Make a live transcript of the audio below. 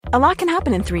A lot can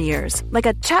happen in 3 years, like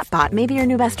a chatbot may be your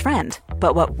new best friend.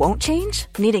 But what won't change?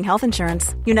 Needing health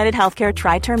insurance. United Healthcare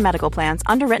Tri-Term Medical Plans,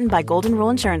 underwritten by Golden Rule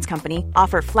Insurance Company,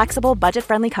 offer flexible,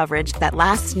 budget-friendly coverage that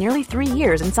lasts nearly 3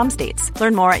 years in some states.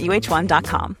 Learn more at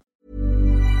uh1.com.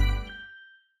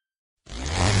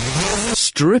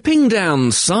 Stripping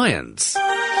down science.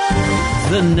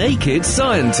 The Naked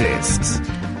Scientists.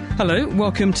 Hello,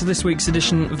 welcome to this week's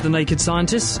edition of The Naked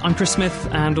Scientists. I'm Chris Smith,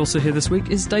 and also here this week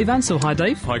is Dave Ansell. Hi,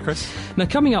 Dave. Hi, Chris. Now,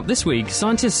 coming up this week,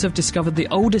 scientists have discovered the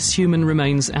oldest human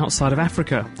remains outside of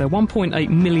Africa. They're 1.8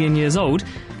 million years old,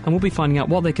 and we'll be finding out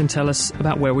what they can tell us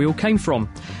about where we all came from.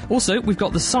 Also, we've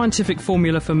got the scientific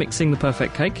formula for mixing the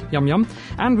perfect cake, yum yum,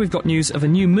 and we've got news of a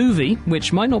new movie,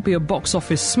 which might not be a box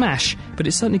office smash, but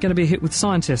it's certainly going to be a hit with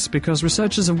scientists, because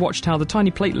researchers have watched how the tiny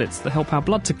platelets that help our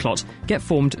blood to clot get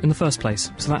formed in the first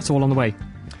place. So that's all on the way.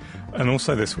 And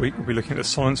also this week we'll be looking at the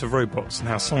science of robots and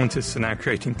how scientists are now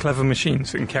creating clever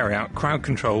machines that can carry out crowd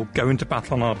control, go into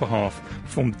battle on our behalf,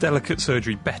 perform delicate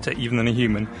surgery better even than a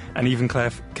human, and even care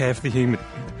for the human,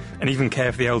 and even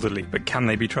care for the elderly. But can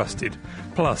they be trusted?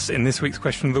 Plus, in this week's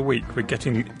question of the week, we're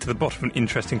getting to the bottom of an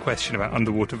interesting question about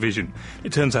underwater vision.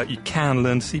 It turns out you can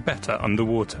learn to see better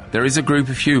underwater. There is a group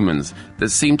of humans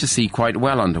that seem to see quite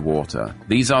well underwater.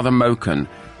 These are the Moken,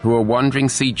 who are wandering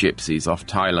sea gypsies off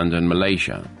Thailand and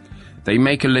Malaysia. They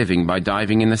make a living by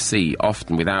diving in the sea,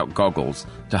 often without goggles,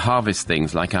 to harvest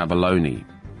things like abalone.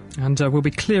 And we'll be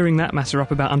clearing that matter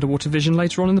up about underwater vision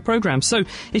later on in the programme. So,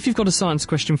 if you've got a science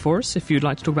question for us, if you'd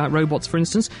like to talk about robots, for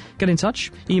instance, get in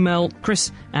touch. Email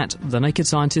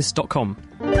chris@thenakedscientist.com.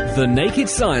 The Naked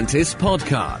Scientists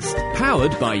podcast,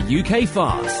 powered by UK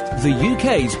Fast, the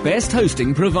UK's best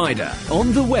hosting provider,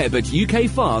 on the web at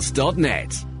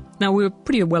ukfast.net. Now, we're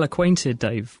pretty well acquainted,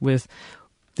 Dave, with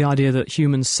the idea that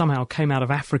humans somehow came out of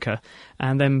Africa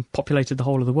and then populated the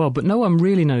whole of the world, but no one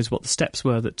really knows what the steps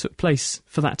were that took place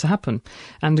for that to happen.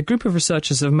 And a group of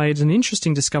researchers have made an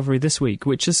interesting discovery this week,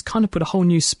 which has kind of put a whole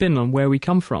new spin on where we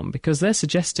come from, because they're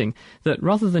suggesting that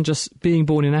rather than just being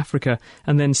born in Africa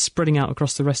and then spreading out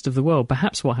across the rest of the world,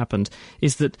 perhaps what happened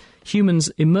is that humans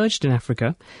emerged in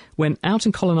Africa, went out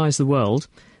and colonised the world.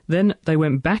 Then they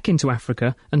went back into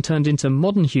Africa and turned into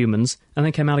modern humans, and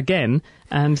then came out again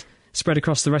and spread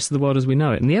across the rest of the world as we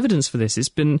know it. And the evidence for this has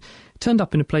been turned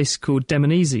up in a place called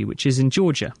Dmanisi, which is in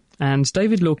Georgia. And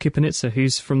David Law Kipanitsa,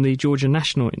 who's from the Georgia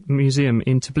National Museum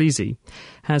in Tbilisi,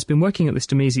 has been working at this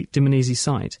Dmanisi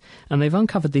site, and they've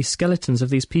uncovered these skeletons of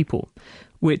these people,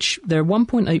 which they're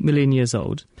 1.8 million years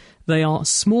old. They are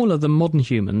smaller than modern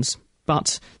humans,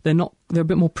 but they're a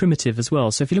bit more primitive as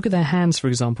well. So if you look at their hands, for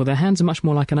example, their hands are much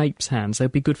more like an ape's hands.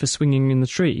 They'd be good for swinging in the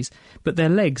trees. But their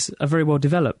legs are very well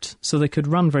developed, so they could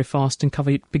run very fast and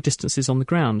cover big distances on the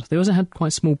ground. They also had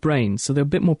quite small brains, so they're a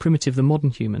bit more primitive than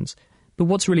modern humans. But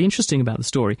what's really interesting about the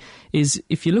story is,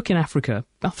 if you look in Africa,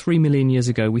 about 3 million years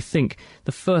ago, we think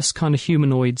the first kind of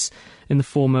humanoids in the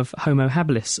form of Homo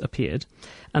habilis appeared.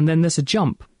 And then there's a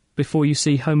jump before you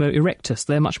see Homo erectus.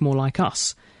 They're much more like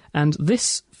us. And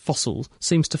this fossil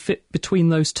seems to fit between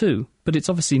those two, but it's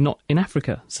obviously not in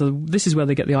Africa. So this is where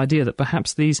they get the idea that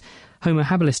perhaps these Homo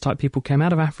habilis type people came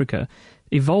out of Africa,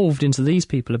 evolved into these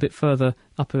people a bit further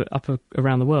up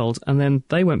around the world, and then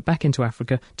they went back into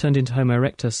Africa, turned into Homo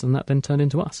erectus, and that then turned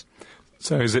into us.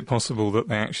 So is it possible that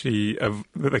they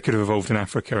could have evolved in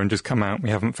Africa and just come out? We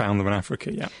haven't found them in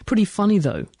Africa yet. Pretty funny,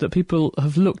 though, that people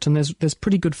have looked, and there's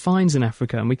pretty good finds in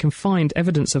Africa, and we can find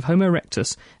evidence of Homo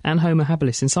erectus and Homo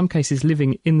habilis, in some cases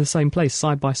living in the same place,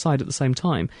 side by side at the same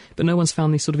time. But no one's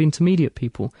found these sort of intermediate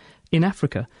people in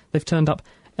Africa. They've turned up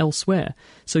elsewhere.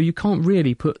 So you can't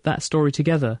really put that story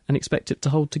together and expect it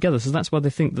to hold together. So that's why they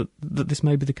think that this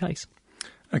may be the case.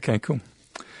 Okay, cool.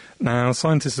 Now,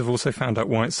 scientists have also found out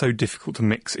why it's so difficult to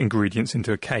mix ingredients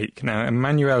into a cake. Now,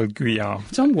 Emmanuel Guillard...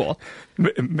 It's on what?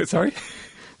 Sorry?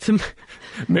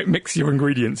 Mix your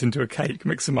ingredients into a cake,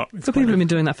 mix them up. So people have been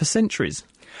doing that for centuries.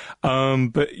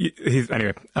 He's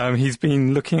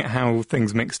been looking at how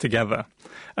things mix together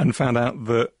and found out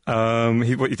that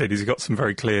what he did is he got some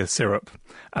very clear syrup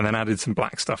and then added some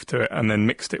black stuff to it and then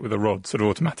mixed it with a rod sort of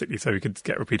automatically so he could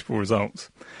get repeatable results.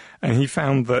 And he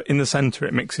found that in the centre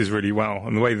it mixes really well,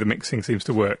 and the way the mixing seems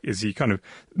to work is you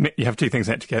have two things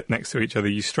next to each other,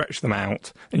 you stretch them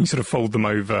out and you sort of fold them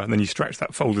over, and then you stretch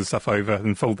that folded stuff over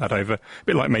and fold that over, a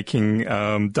bit like making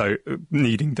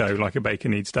kneading dough like a baker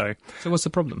kneads dough. So what's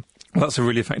the problem? Well, that's a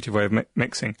really effective way of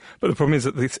mixing. But the problem is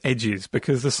that these edges,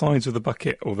 because the sides of the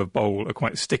bucket or the bowl are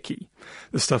quite sticky,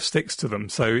 the stuff sticks to them.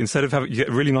 So instead of you get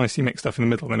really nicely mixed stuff in the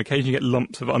middle, then occasionally you get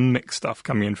lumps of unmixed stuff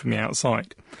coming in from the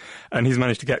outside. And he's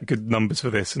managed to get good numbers for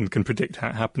this and can predict how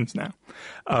it happens now.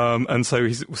 And so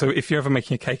if you're ever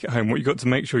making a cake at home, what you've got to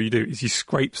make sure you do is you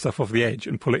scrape stuff off the edge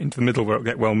and pull it into the middle where it'll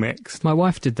get well mixed. My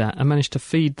wife did that and managed to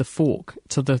feed the fork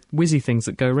to the whizzy things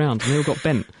that go round, and they all got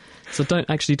bent. So don't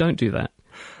do that.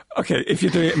 Okay, if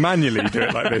you're doing it manually, do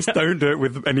it like this. Don't do it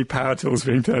with any power tools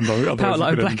being turned on. Power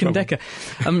like a Black & Decker.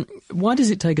 Why does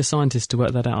it take a scientist to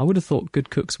work that out? I would have thought good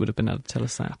cooks would have been able to tell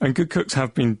us that. And good cooks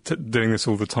have been doing this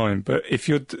all the time. But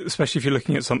especially if you're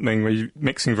looking at something where you're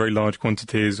mixing very large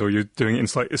quantities, or you're doing it in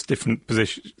slightly different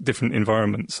different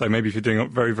environments. So maybe if you're doing it on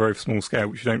very, very small scale,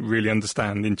 which you don't really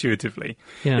understand intuitively,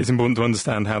 it's important to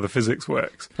understand how the physics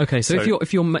works. Okay, so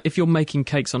if you're making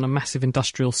cakes on a massive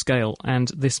industrial scale, and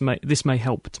this may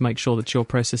help to make sure that your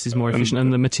process is more efficient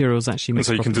and the materials actually mix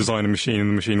properly. So you can properly. design a machine, and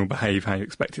the machine will behave how you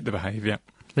expect it to behave, yeah.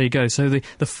 There you go. So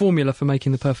the formula for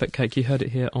making the perfect cake, you heard it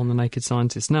here on The Naked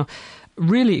Scientist. Now,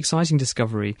 really exciting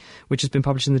discovery, which has been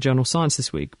published in the journal Science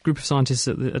this week. A group of scientists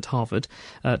at Harvard,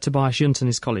 Tobias Junt and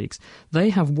his colleagues, they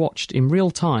have watched in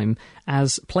real time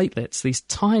as platelets, these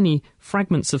tiny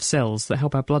fragments of cells that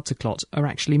help our blood to clot, are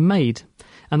actually made.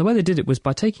 And the way they did it was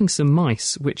by taking some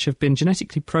mice which have been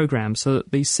genetically programmed so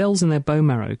that these cells in their bone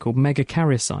marrow, called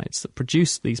megakaryocytes, that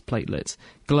produce these platelets,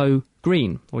 glow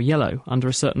green or yellow under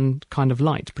a certain kind of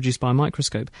light produced by a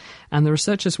microscope. And the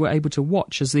researchers were able to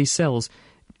watch as these cells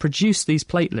produced these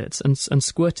platelets and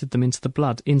squirted them into the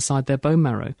blood inside their bone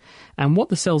marrow. And what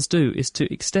the cells do is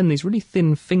to extend these really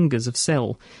thin fingers of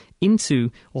cell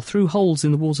into or through holes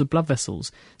in the walls of blood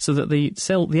vessels, so that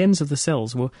the ends of the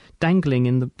cells were dangling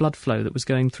in the blood flow that was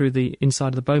going through the inside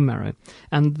of the bone marrow.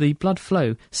 And the blood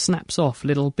flow snaps off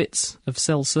little bits of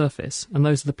cell surface, and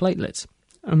those are the platelets.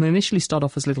 And they initially start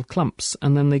off as little clumps,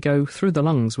 and then they go through the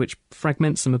lungs, which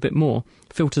fragments them a bit more,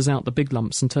 filters out the big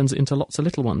lumps and turns it into lots of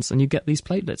little ones, and you get these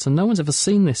platelets. And no one's ever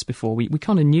seen this before. We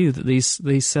kind of knew that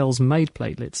these cells made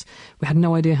platelets. We had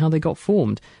no idea how they got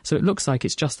formed. So it looks like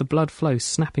it's just the blood flow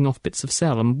snapping off bits of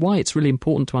cell. And why it's really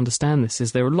important to understand this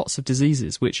is there are lots of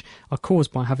diseases which are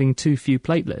caused by having too few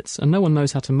platelets, and no one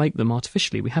knows how to make them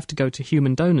artificially. We have to go to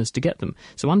human donors to get them.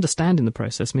 So understanding the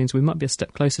process means we might be a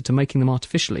step closer to making them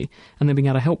artificially, and then being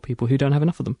able to help people who don't have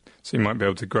enough of them. So you might be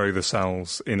able to grow the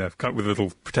cells with a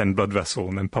little pretend blood vessel,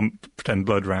 and then pump pretend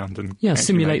blood round and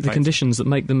simulate the conditions that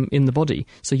make them in the body,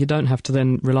 so you don't have to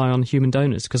then rely on human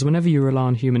donors. Because whenever you rely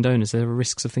on human donors, there are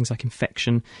risks of things like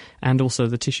infection, and also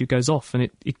the tissue goes off, and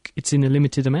it's in a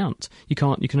limited amount. You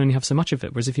can only have so much of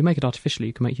it. Whereas if you make it artificially,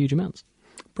 you can make huge amounts.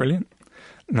 Brilliant.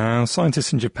 Now,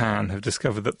 scientists in Japan have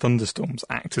discovered that thunderstorms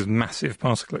act as massive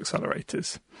particle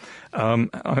accelerators. I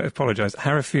apologise.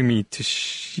 Harifumi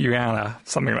Tsuchiya,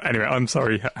 anyway, I'm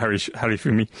sorry,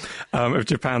 Harifumi, of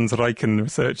Japan's Riken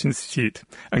Research Institute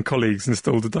and colleagues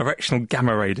installed a directional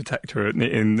gamma ray detector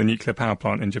in the nuclear power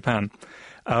plant in Japan.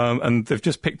 And they've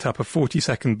just picked up a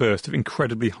 40-second burst of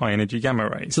incredibly high-energy gamma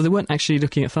rays. So they weren't actually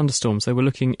looking at thunderstorms, they were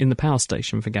looking in the power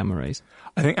station for gamma rays?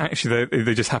 I think actually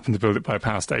they just happened to build it by a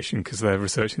power station because their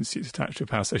research institute's attached to a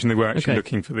power station. They were actually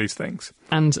looking for these things.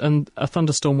 And a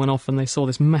thunderstorm went off and they saw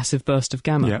this massive burst of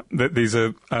gamma? Yeah, these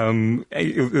are... all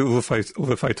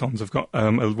the photons have got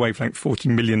a wavelength 40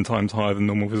 million times higher than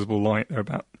normal visible light. They're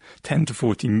about 10 to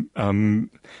 40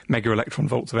 mega electron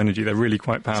volts of energy. They're really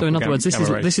quite powerful. So in other words,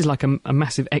 this is like a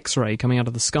massive X-ray coming out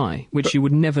of the sky, which you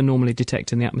would never normally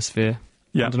detect in the atmosphere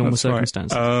under normal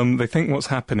circumstances. Right. They think what's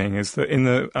happening is that in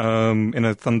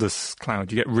a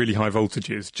thundercloud, you get really high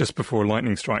voltages just before a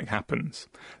lightning strike happens.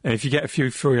 And if you get a few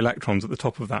free electrons at the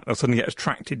top of that, they'll suddenly get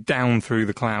attracted down through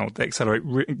the cloud. They accelerate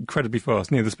incredibly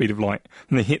fast, near the speed of light,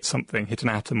 and they hit an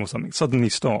atom or something, suddenly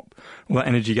stop. All that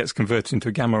energy gets converted into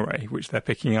a gamma ray, which they're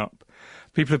picking up.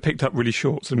 People have picked up really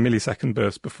short, sort of millisecond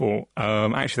bursts before.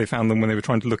 Actually, they found them when they were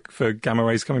trying to look for gamma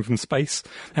rays coming from space.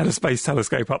 They had a space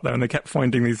telescope up there, and they kept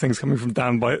finding these things coming from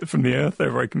the Earth. They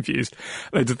were very confused.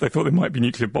 They thought they might be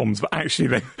nuclear bombs, but actually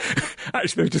they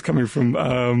were just coming from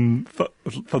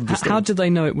thunderstorms. How did they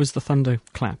know it was the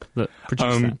thunderclap that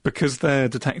produced that? Because their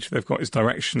detector they've got is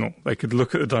directional. They could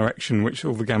look at the direction which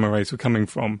all the gamma rays were coming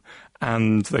from,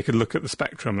 and they could look at the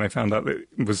spectrum. They found out that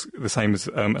it was the same as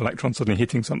electrons suddenly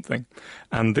hitting something.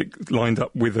 And it lined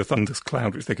up with a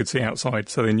thundercloud, which they could see outside,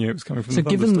 so they knew it was coming from the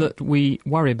thunderstorm. So given that we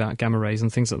worry about gamma rays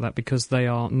and things like that because they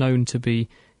are known to be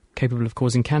capable of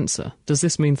causing cancer, does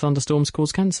this mean thunderstorms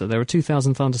cause cancer? There are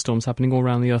 2,000 thunderstorms happening all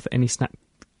around the Earth at any snap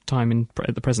time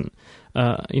at the present.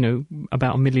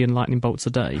 About 1 million lightning bolts a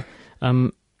day.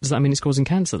 Does that mean it's causing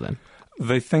cancer then?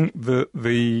 They think that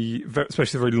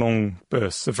especially the very long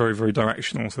bursts are very, very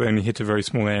directional, so they only hit a very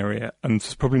small area, and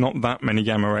there's probably not that many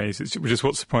gamma rays, which is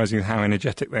what's surprising is how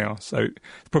energetic they are. So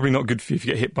it's probably not good for you if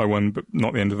you get hit by one, but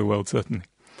not the end of the world, certainly.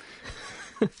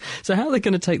 So how are they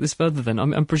going to take this further then?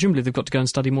 And presumably they've got to go and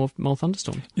study more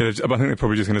thunderstorms. Yeah, I think they're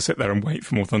probably just going to sit there and wait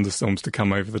for more thunderstorms to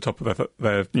come over the top of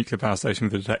their nuclear power station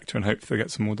with the detector and hope they'll get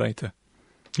some more data.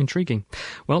 Intriguing.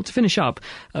 Well, to finish up,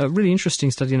 a really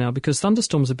interesting study now, because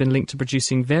thunderstorms have been linked to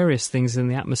producing various things in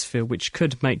the atmosphere which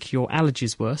could make your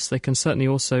allergies worse. They can certainly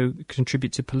also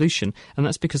contribute to pollution, and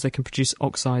that's because they can produce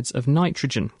oxides of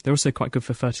nitrogen. They're also quite good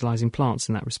for fertilising plants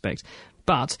in that respect.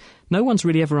 But no one's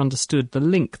really ever understood the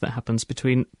link that happens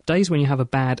between days when you have a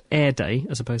bad air day,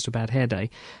 as opposed to a bad hair day,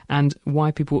 and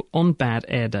why people on bad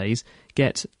air days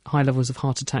get high levels of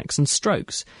heart attacks and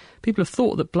strokes. People have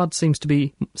thought that blood seems to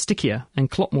be stickier and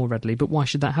clot more readily, but why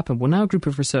should that happen? Well, now a group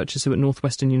of researchers who are at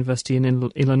Northwestern University in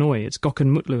Illinois, it's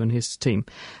Gökhan Mutlu and his team,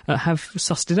 have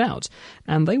sussed it out.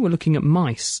 And they were looking at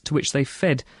mice to which they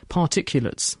fed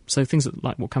particulates, so things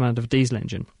like what come out of a diesel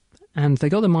engine. And they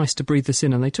got the mice to breathe this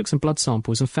in, and they took some blood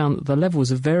samples and found that the levels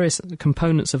of various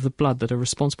components of the blood that are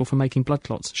responsible for making blood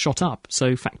clots shot up.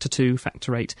 So factor 2,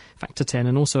 factor 8, factor 10,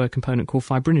 and also a component called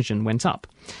fibrinogen went up.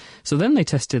 So then they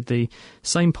tested the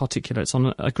same particulates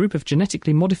on a group of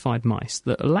genetically modified mice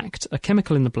that lacked a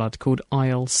chemical in the blood called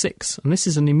IL-6. And this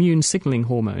is an immune signalling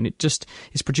hormone. It just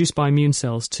is produced by immune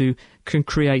cells to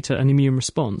create an immune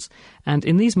response. And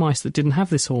in these mice that didn't have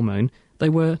this hormone, they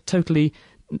were totally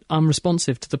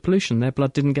unresponsive to the pollution. Their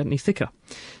blood didn't get any thicker.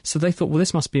 So they thought, well,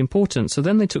 this must be important. So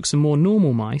then they took some more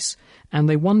normal mice and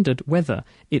they wondered whether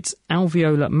it's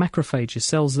alveolar macrophages,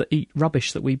 cells that eat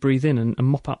rubbish that we breathe in and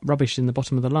mop up rubbish in the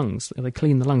bottom of the lungs. They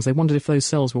clean the lungs. They wondered if those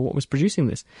cells were what was producing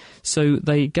this. So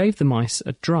they gave the mice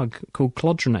a drug called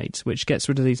clodronate, which gets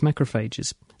rid of these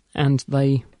macrophages. And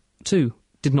they, too,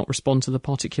 did not respond to the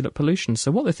particulate pollution.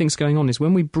 So what they think is going on is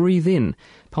when we breathe in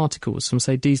particles from,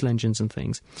 say, diesel engines and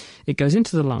things, it goes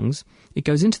into the lungs, it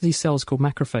goes into these cells called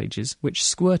macrophages, which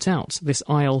squirt out this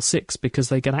IL-6 because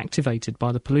they get activated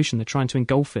by the pollution. They're trying to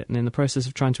engulf it, and in the process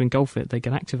of trying to engulf it, they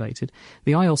get activated.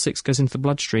 The IL-6 goes into the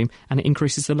bloodstream, and it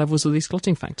increases the levels of these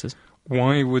clotting factors.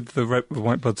 Why would the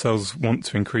white blood cells want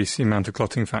to increase the amount of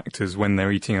clotting factors when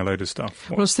they're eating a load of stuff?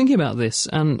 Well, I was thinking about this,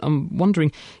 and I'm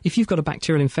wondering if you've got a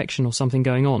bacterial infection or something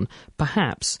going on,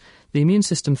 perhaps the immune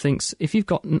system thinks if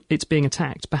it's being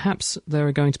attacked, perhaps there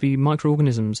are going to be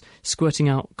microorganisms squirting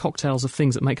out cocktails of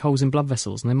things that make holes in blood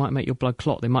vessels, and they might make your blood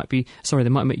clot. They might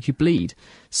make you bleed,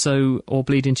 or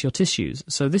bleed into your tissues.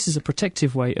 So this is a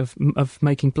protective way of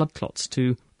making blood clots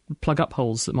to plug up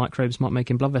holes that microbes might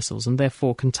make in blood vessels, and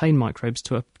therefore contain microbes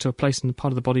to a place in the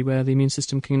part of the body where the immune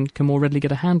system can more readily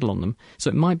get a handle on them. So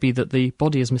it might be that the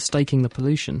body is mistaking the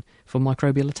pollution for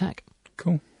microbial attack.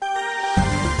 Cool.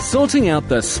 Sorting out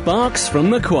the sparks from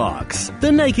the quarks.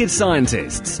 The Naked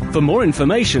Scientists. For more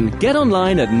information, get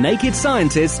online at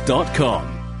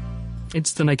nakedscientists.com.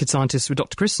 It's The Naked Scientists with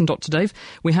Dr. Chris and Dr. Dave.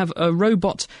 We have a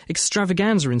robot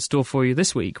extravaganza in store for you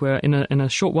this week, where in a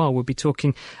short while we'll be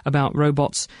talking about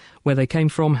robots, where they came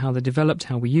from, how they developed,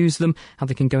 how we use them, how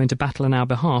they can go into battle on our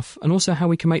behalf, and also how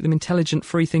we can make them intelligent,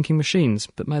 free-thinking machines.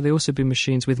 But may they also be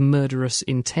machines with murderous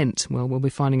intent? Well, we'll be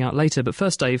finding out later. But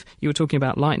first, Dave, you were talking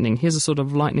about lightning. Here's a sort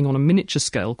of lightning on a miniature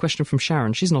scale. Question from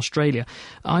Sharon. She's in Australia.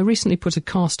 I recently put a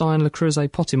cast-iron Le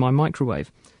Creuset pot in my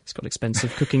microwave. It's got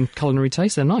expensive cooking culinary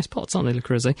taste. They're nice pots, aren't they, Le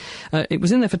Creuset? It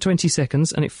was in there for 20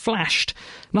 seconds and it flashed.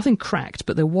 Nothing cracked,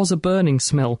 but there was a burning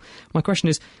smell. My question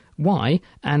is, why?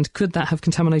 And could that have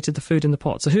contaminated the food in the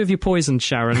pot? So who have you poisoned,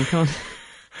 Sharon?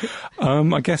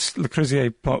 I guess Le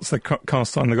Creuset pots, they're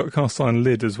cast iron. They've got a cast iron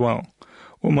lid as well.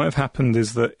 What might have happened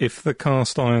is that if the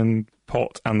cast iron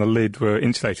pot and the lid were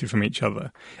insulated from each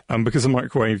other, because the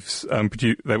microwaves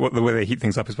the way they heat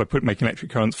things up is by making electric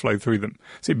currents flow through them.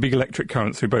 So big electric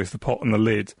currents through both the pot and the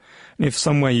lid. And if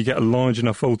somewhere you get a large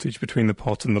enough voltage between the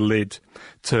pot and the lid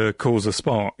to cause a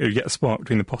spark, you get a spark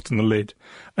between the pot and the lid,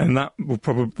 and that will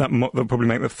probably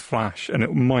make the flash, and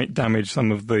it might damage some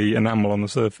of the enamel on the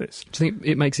surface. Do you think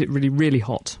it makes it really, really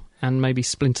hot? And maybe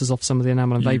splinters off some of the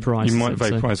enamel and vaporise. You might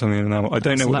vaporise some of the enamel. I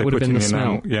don't know what they put in the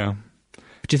enamel. Yeah.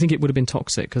 Do you think it would have been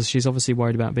toxic? Because she's obviously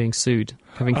worried about being sued,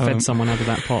 having fed someone out of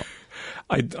that pot.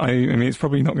 I mean, it's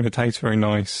probably not going to taste very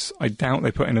nice. I doubt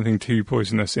they put anything too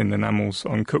poisonous in enamels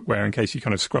on cookware in case you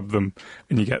kind of scrub them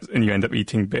and you end up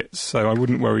eating bits. So I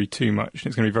wouldn't worry too much.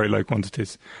 It's going to be very low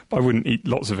quantities. But I wouldn't eat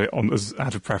lots of it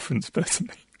out of preference,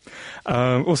 personally.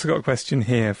 Also got a question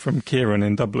here from Kieran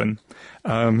in Dublin.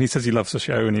 He says he loves the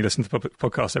show and he listens to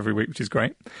podcasts every week, which is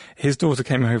great. His daughter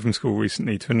came home from school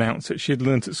recently to announce that she had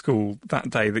learnt at school that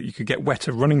day that you could get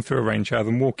wetter running through a rain shower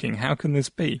than walking. How can this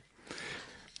be?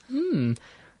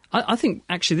 I think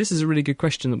actually this is a really good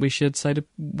question that we should say to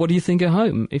what do you think at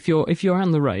home? If you're out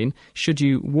in the rain, should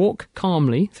you walk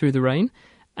calmly through the rain?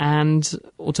 And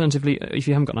alternatively, if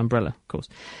you haven't got an umbrella, of course.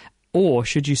 Or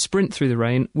should you sprint through the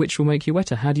rain, which will make you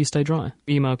wetter? How do you stay dry?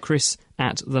 Email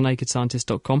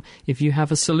chris@thenakedscientist.com if you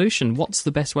have a solution. What's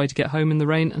the best way to get home in the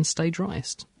rain and stay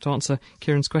driest? To answer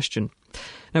Kieran's question.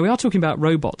 Now, we are talking about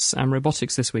robots and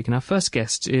robotics this week, and our first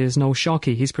guest is Noel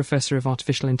Sharkey. He's Professor of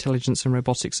Artificial Intelligence and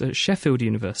Robotics at Sheffield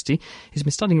University. He's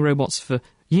been studying robots for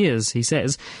years, he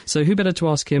says, so who better to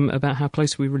ask him about how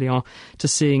close we really are to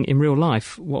seeing in real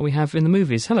life what we have in the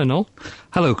movies. Hello, Noel.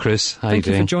 Hello, Chris. How are you doing?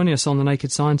 Thank you for joining us on The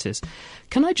Naked Scientist.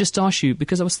 Can I just ask you,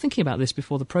 because I was thinking about this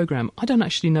before the programme, I don't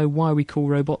actually know why we call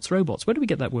robots robots. Where do we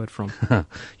get that word from?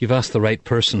 You've asked the right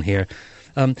person here.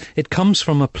 It comes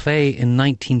from a play in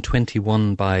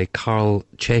 1921 by Karl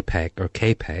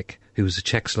Čapek, who was a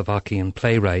Czechoslovakian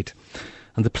playwright.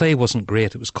 And the play wasn't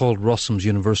great. It was called Rossum's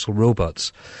Universal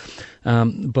Robots.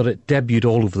 But it debuted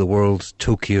all over the world,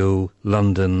 Tokyo,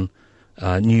 London,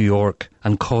 New York,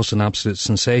 and caused an absolute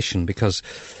sensation because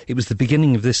it was the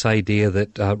beginning of this idea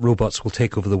that robots will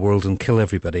take over the world and kill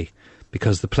everybody,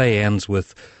 because the play ends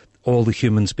with all the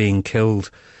humans being killed,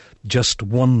 just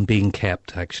one being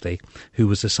kept, actually, who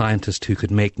was a scientist who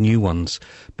could make new ones.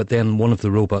 But then one of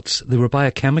the robots, they were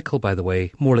biochemical, by the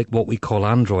way, more like what we call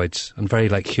androids, and very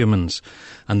like humans.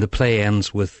 And the play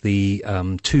ends with the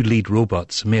two lead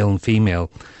robots, male and female,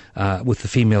 with the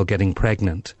female getting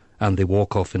pregnant, and they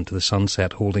walk off into the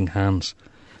sunset holding hands.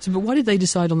 So, but why did they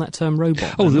decide on that term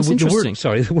robot? Oh,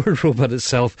 the word robot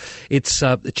itself, it's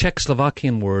the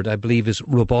Czechoslovakian word, I believe, is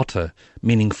robota,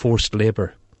 meaning forced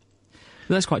labour.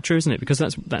 That's quite true, isn't it? Because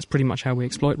that's pretty much how we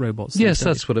exploit robots. Yes,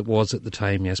 that's what it was at the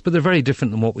time, yes. But they're very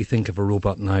different than what we think of a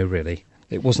robot now, really.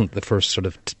 It wasn't the first sort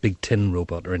of big tin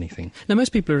robot or anything. Now, most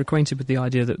people are acquainted with the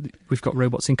idea that we've got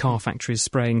robots in car factories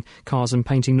spraying cars and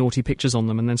painting naughty pictures on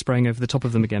them and then spraying over the top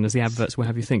of them again as the adverts will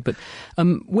have you think. But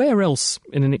where else,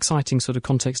 in an exciting sort of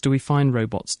context, do we find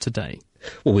robots today?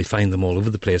 Well, we find them all over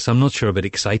the place. I'm not sure about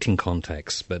exciting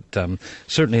contexts, but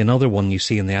certainly another one you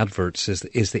see in the adverts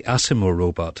is the Asimo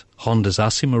robot, Honda's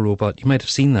Asimo robot. You might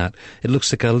have seen that. It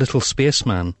looks like a little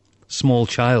spaceman, small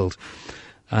child.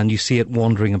 And you see it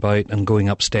wandering about and going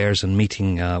upstairs and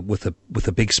meeting with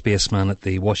a big spaceman at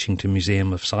the Washington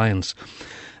Museum of Science.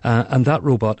 And that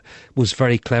robot was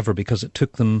very clever because it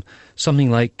took them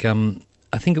something like,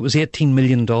 I think it was $18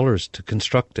 million to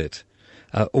construct it.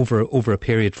 Over a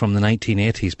period from the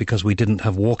 1980s, because we didn't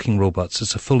have walking robots.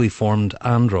 It's a fully formed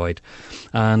android.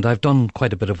 And I've done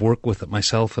quite a bit of work with it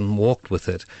myself and walked with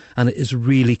it. And it is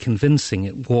really convincing.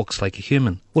 It walks like a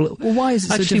human. Well, why is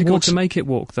it so difficult to make it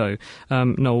walk, though?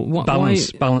 Noel,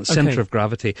 balance, centre of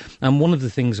gravity. And one of the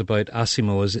things about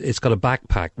Asimo is it's got a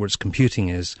backpack where its computing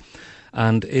is.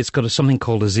 And it's got something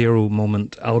called a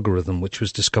zero-moment algorithm, which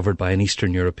was discovered by an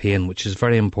Eastern European, which is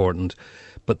very important.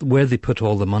 But where they put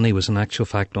all the money was in actual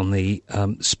fact on the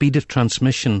speed of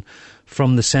transmission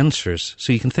from the sensors.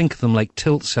 So you can think of them like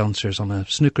tilt sensors on a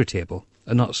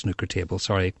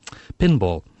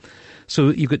pinball. So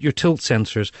you've got your tilt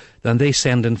sensors, then they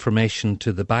send information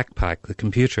to the backpack, the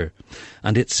computer,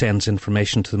 and it sends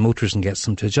information to the motors and gets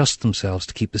them to adjust themselves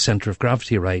to keep the centre of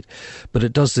gravity right. But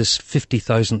it does this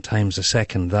 50,000 times a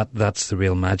second. That's the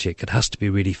real magic. It has to be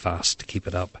really fast to keep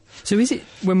it up. So is it,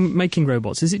 when making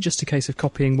robots, is it just a case of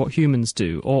copying what humans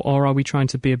do, or are we trying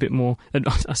to be a bit more,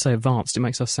 I say advanced, it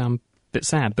makes us sound a bit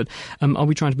sad, but are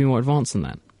we trying to be more advanced than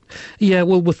that? Yeah,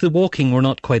 well, with the walking, we're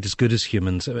not quite as good as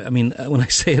humans. I mean, when I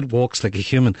say it walks like a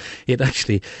human, it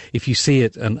actually, if you see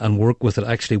it and work with it,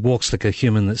 actually walks like a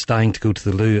human that's dying to go to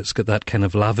the loo. It's got that kind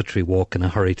of lavatory walk in a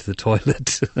hurry to the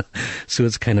toilet. So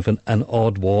it's kind of an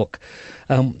odd walk.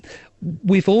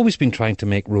 We've always been trying to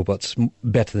make robots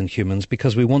better than humans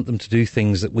because we want them to do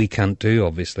things that we can't do,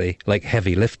 obviously, like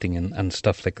heavy lifting and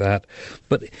stuff like that.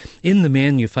 But in the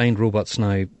main, you find robots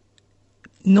now.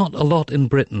 Not a lot in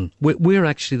Britain. We're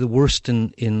actually the worst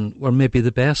or maybe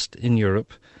the best in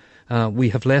Europe. We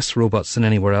have less robots than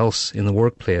anywhere else in the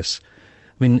workplace.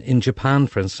 I mean, in Japan,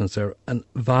 for instance, there are a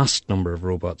vast number of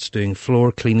robots doing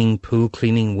floor cleaning, pool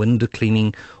cleaning, window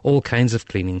cleaning, all kinds of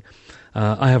cleaning.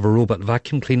 I have a robot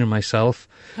vacuum cleaner myself.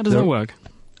 How does that work?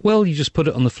 Well, you just put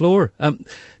it on the floor.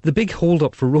 The big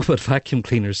hold-up for robot vacuum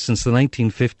cleaners since the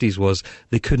 1950s was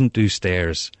they couldn't do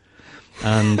stairs.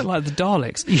 And like the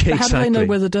Daleks. Yeah, but how exactly. do they know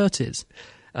where the dirt is?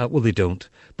 Well, they don't.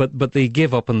 But they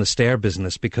gave up on the stair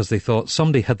business because they thought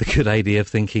somebody had the good idea of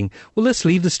thinking, well, let's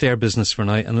leave the stair business for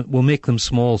now and we'll make them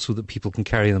small so that people can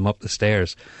carry them up the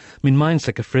stairs. I mean, mine's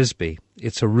like a Frisbee.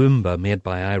 It's a Roomba made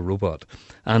by iRobot.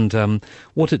 And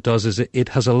what it does is it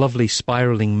has a lovely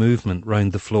spiralling movement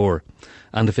round the floor.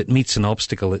 And if it meets an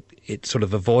obstacle, it sort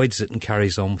of avoids it and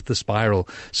carries on with the spiral.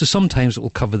 So sometimes it will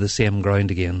cover the same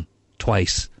ground again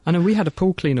twice. I know we had a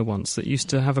pool cleaner once that used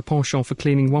to have a penchant for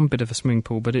cleaning one bit of a swimming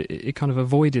pool, but it kind of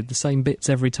avoided the same bits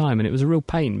every time, and it was a real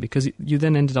pain because you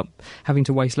then ended up having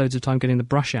to waste loads of time getting the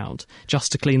brush out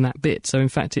just to clean that bit. So in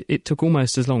fact, it took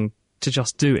almost as long to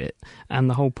just do it and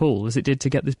the whole pool as it did to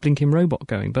get this blinking robot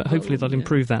going. But hopefully they'll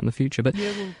improve that in the future. But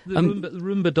the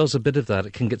Roomba does a bit of that.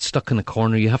 It can get stuck in a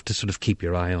corner. You have to sort of keep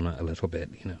your eye on it a little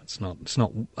bit. You know, it's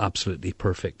not absolutely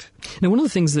perfect. Now, one of the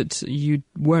things that you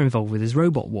were involved with is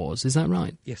Robot Wars. Is that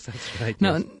right? Yes, that's right.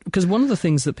 Now, because one of the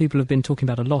things that people have been talking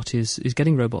about a lot is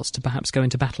getting robots to perhaps go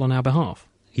into battle on our behalf.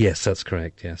 Yes, that's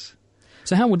correct. Yes.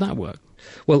 So how would that work?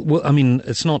 Well, I mean,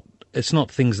 it's not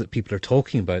things that people are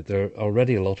talking about. There are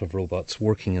already a lot of robots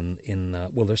working in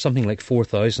there's something like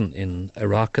 4,000 in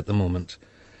Iraq at the moment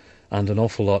and an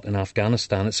awful lot in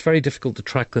Afghanistan. It's very difficult to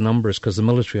track the numbers because the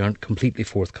military aren't completely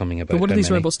forthcoming about it. But what are these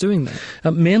robots doing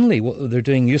then? Mainly, they're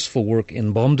doing useful work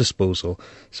in bomb disposal,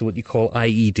 so what you call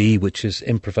IED, which is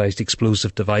improvised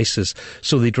explosive devices.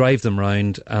 So they drive them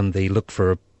round and they look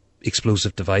for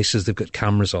explosive devices. They've got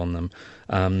cameras on them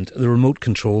and they're remote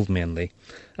controlled mainly,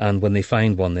 and when they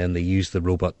find one then they use the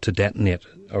robot to detonate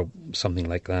or something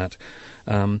like that.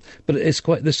 But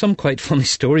there's some quite funny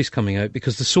stories coming out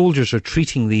because the soldiers are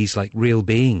treating these like real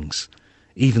beings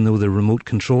even though they're remote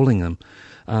controlling them.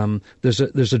 There's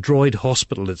a droid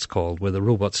hospital, it's called, where the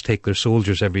robots take their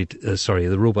soldiers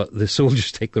the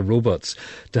soldiers take their robots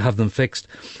to have them fixed,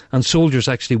 and soldiers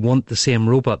actually want the same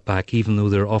robot back, even though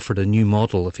they're offered a new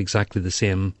model of exactly the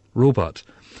same robot.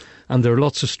 And there are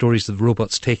lots of stories of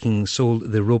soldiers taking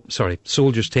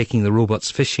the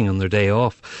robots fishing on their day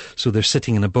off. So they're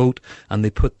sitting in a boat and they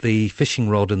put the fishing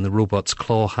rod in the robot's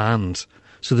claw hand.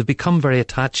 So they've become very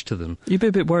attached to them. You'd be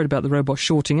a bit worried about the robot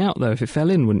shorting out, though, if it fell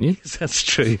in, wouldn't you? Yes, that's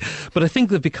true. But I think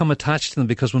they've become attached to them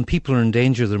because when people are in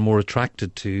danger, they're more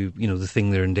attracted to, the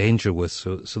thing they're in danger with.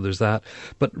 So there's that.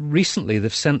 But recently,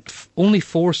 they've sent only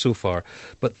 4 so far.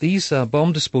 But these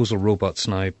bomb disposal robots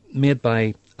now, made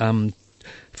by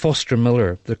Foster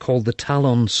Miller, they're called the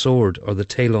Talon Sword or the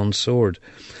Talon Sword.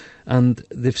 And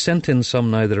they've sent in some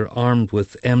now that are armed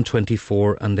with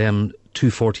M24 and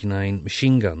M249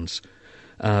 machine guns.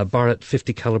 Barrett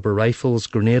 50 caliber rifles,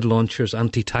 grenade launchers,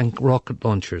 anti-tank rocket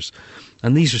launchers,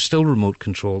 and these are still remote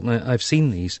controlled. Now I've seen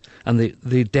these, and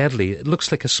they're deadly. It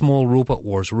looks like a small Robot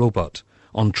Wars robot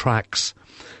on tracks,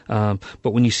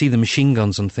 but when you see the machine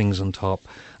guns and things on top,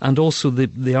 and also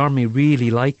the army really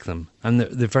like them, and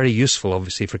they're very useful,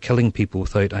 obviously, for killing people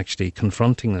without actually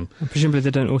confronting them. And presumably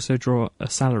they don't also draw a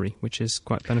salary, which is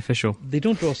quite beneficial. They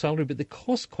don't draw a salary, but they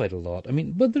cost quite a lot. I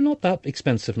mean, but they're not that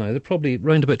expensive now. They're probably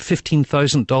around about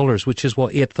 $15,000, which is,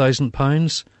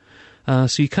 £8,000?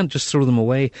 So you can't just throw them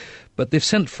away. But they've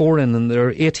sent 4 in, and there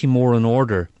are 80 more in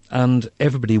order, and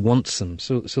everybody wants them.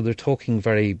 So they're talking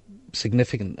very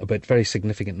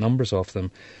significant numbers of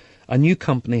them. A new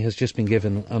company has just been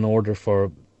given an order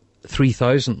for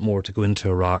 3,000 more to go into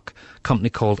Iraq, a company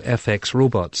called FX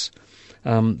Robots.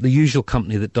 The usual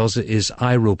company that does it is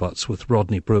iRobots with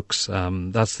Rodney Brooks.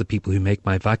 That's the people who make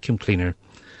my vacuum cleaner.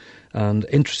 And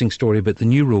interesting story about the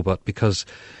new robot, because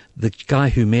the guy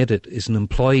who made it is an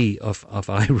employee of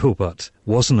iRobot,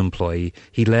 was an employee.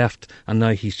 He left, and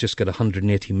now he's just got a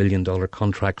 $180 million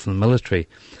contract from the military.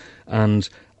 And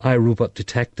iRobot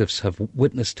detectives have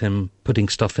witnessed him putting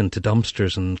stuff into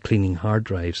dumpsters and cleaning hard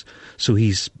drives. So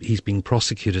he's being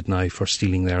prosecuted now for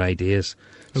stealing their ideas.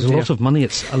 There's a lot of money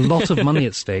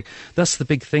at stake. That's the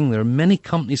big thing. There are many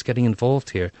companies getting involved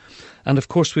here. And of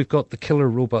course we've got the killer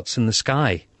robots in the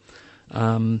sky.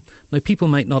 Now people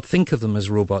might not think of them as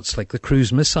robots, like the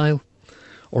cruise missile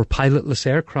or pilotless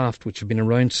aircraft, which have been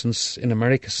around in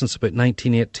America since about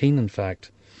 1918, in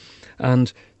fact.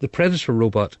 And the Predator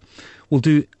robot will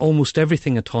do almost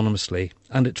everything autonomously,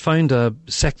 and it found a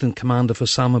second-in-command of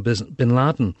Osama bin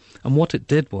Laden, and what it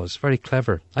did was very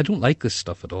clever. I don't like this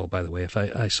stuff at all, by the way. If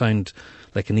I sound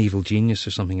like an evil genius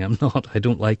or something, I'm not. I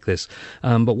don't like this.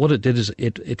 But what it did is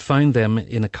it found him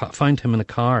in a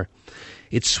car.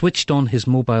 It switched on his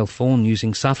mobile phone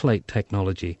using satellite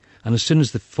technology, And as soon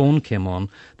as the phone came on,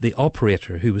 the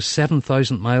operator, who was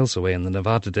 7,000 miles away in the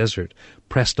Nevada desert,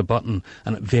 pressed a button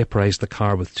and it vaporised the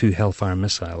car with 2 Hellfire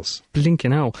missiles.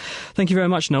 Blinking hell. Thank you very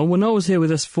much, Noel. Well, Noel's here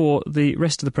with us for the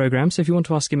rest of the programme, so if you want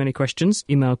to ask him any questions,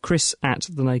 email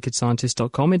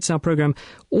chris@thenakedscientist.com. It's our programme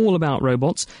all about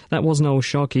robots. That was Noel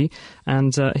Sharkey,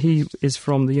 and he is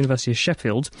from the University of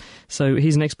Sheffield, so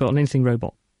he's an expert on anything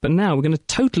robot. But now we're going to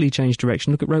totally change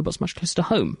direction, look at robots much closer to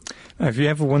home. Have you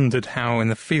ever wondered how in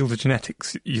the field of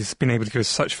genetics you've been able to give us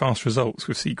such fast results?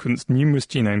 We've sequenced numerous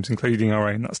genomes, including our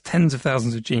own. That's tens of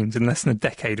thousands of genes in less than a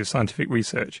decade of scientific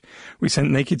research. We sent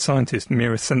naked scientist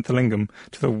Meera Senthilingam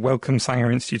to the Wellcome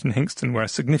Sanger Institute in Hinxton, where a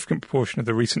significant proportion of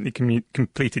the recently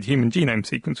completed human genome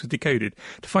sequence was decoded,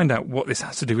 to find out what this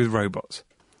has to do with robots.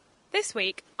 This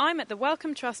week, I'm at the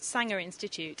Wellcome Trust Sanger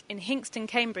Institute in Hinxton,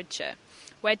 Cambridgeshire,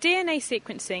 where DNA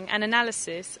sequencing and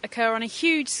analysis occur on a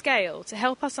huge scale to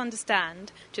help us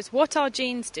understand just what our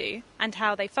genes do and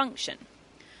how they function.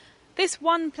 This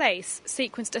one place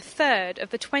sequenced a third of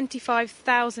the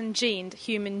 25,000-gened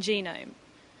human genome.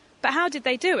 But how did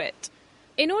they do it?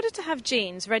 In order to have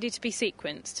genes ready to be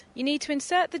sequenced, you need to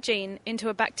insert the gene into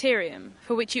a bacterium,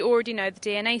 for which you already know the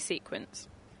DNA sequence.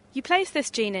 You place this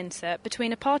gene insert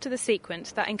between a part of the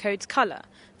sequence that encodes colour,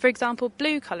 for example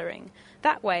blue colouring.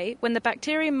 That way, when the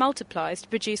bacterium multiplies to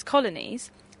produce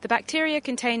colonies, the bacteria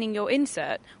containing your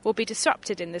insert will be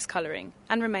disrupted in this colouring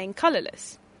and remain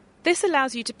colourless. This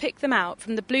allows you to pick them out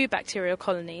from the blue bacterial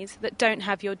colonies that don't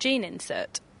have your gene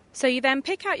insert. So you then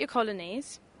pick out your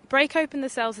colonies, break open the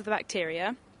cells of the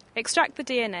bacteria, extract the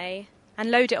DNA,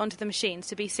 and load it onto the machines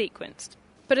to be sequenced.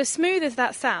 But as smooth as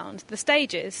that sounds, the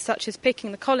stages, such as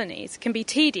picking the colonies, can be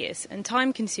tedious and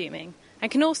time-consuming, and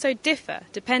can also differ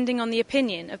depending on the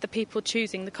opinion of the people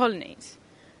choosing the colonies.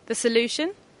 The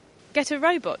solution? Get a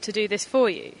robot to do this for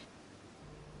you.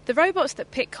 The robots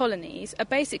that pick colonies are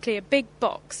basically a big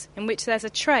box in which there's a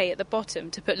tray at the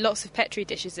bottom to put lots of Petri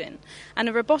dishes in, and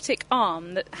a robotic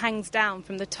arm that hangs down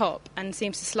from the top and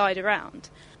seems to slide around.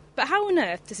 But how on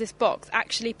earth does this box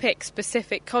actually pick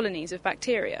specific colonies of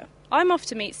bacteria? I'm off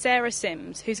to meet Sarah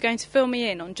Sims, who's going to fill me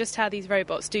in on just how these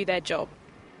robots do their job.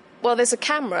 Well, there's a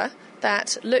camera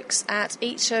that looks at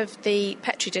each of the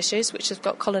Petri dishes, which have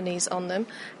got colonies on them,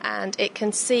 and it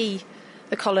can see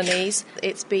the colonies.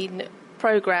 It's been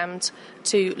programmed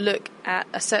to look at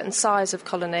a certain size of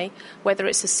colony, whether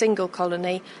it's a single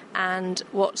colony, and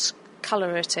what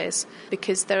colour it is,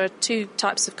 because there are 2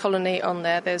 types of colony on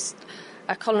there. There's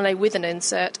a colony with an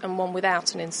insert and one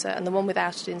without an insert, and the one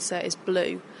without an insert is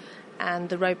blue. And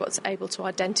the robot's able to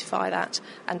identify that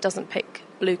and doesn't pick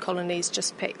blue colonies,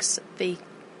 just picks the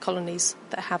colonies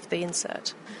that have the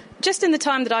insert. Just in the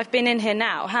time that I've been in here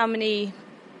now, how many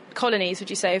colonies would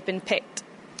you say have been picked?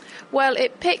 Well,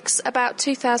 it picks about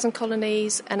 2,000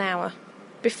 colonies an hour.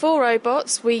 Before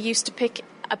robots, we used to pick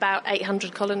about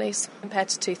 800 colonies compared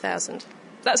to 2,000.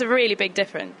 That's a really big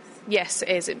difference. Yes, it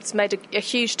is. It's made a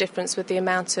huge difference with the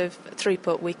amount of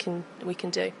throughput we can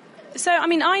do. So, I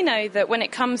mean, I know that when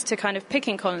it comes to kind of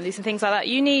picking colonies and things like that,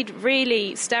 you need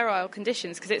really sterile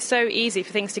conditions because it's so easy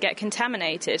for things to get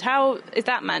contaminated. How is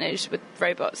that managed with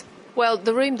robots? Well,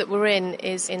 the room that we're in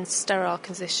is in sterile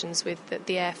conditions with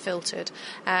the air filtered.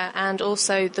 And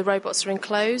also the robots are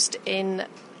enclosed in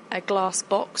a glass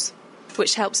box,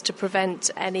 which helps to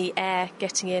prevent any air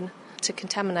getting in to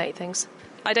contaminate things.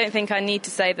 I don't think I need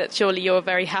to say that surely you're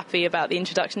very happy about the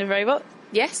introduction of robots.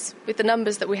 Yes, with the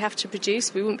numbers that we have to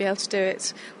produce, we wouldn't be able to do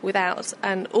it without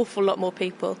an awful lot more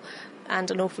people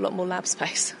and an awful lot more lab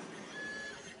space.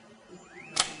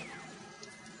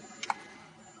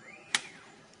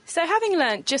 So having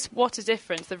learnt just what a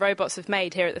difference the robots have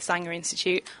made here at the Sanger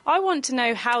Institute, I want to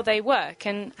know how they work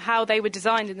and how they were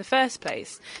designed in the first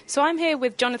place. So I'm here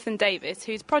with Jonathan Davis,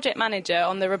 who's project manager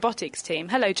on the robotics team.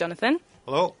 Hello, Jonathan.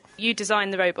 Hello. You design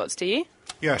the robots, do you?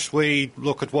 Yes, we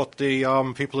look at what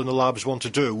the people in the labs want to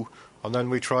do, and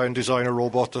then we try and design a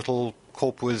robot that'll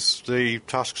cope with the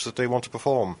tasks that they want to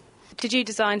perform. Did you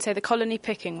design, say, the colony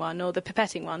picking one or the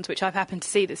pipetting ones, which I've happened to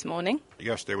see this morning?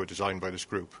 Yes, they were designed by this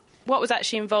group. What was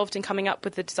actually involved in coming up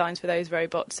with the designs for those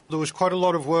robots? There was quite a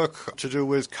lot of work to do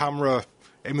with camera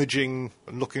imaging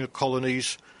and looking at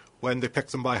colonies. When they pick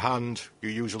them by hand, you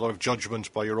use a lot of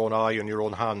judgment by your own eye and your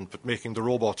own hand, but making the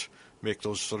robot make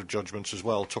those sort of judgments as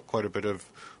well took quite a bit of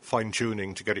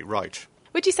fine-tuning to get it right.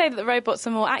 Would you say that the robots are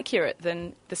more accurate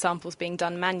than the samples being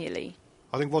done manually?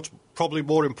 I think what's probably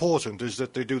more important is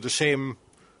that they do the same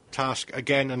task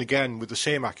again and again with the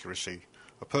same accuracy.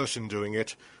 A person doing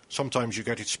it, sometimes you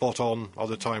get it spot on,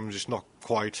 other times it's not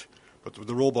quite, but with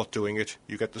the robot doing it,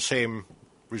 you get the same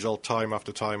result time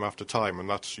after time after time, and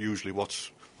that's usually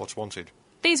what's wanted.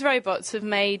 These robots have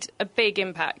made a big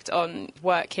impact on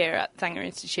work here at Sanger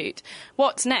Institute.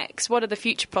 What's next? What are the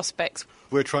future prospects?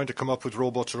 We're trying to come up with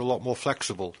robots that are a lot more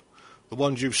flexible. The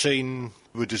ones you've seen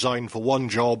were designed for one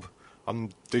job,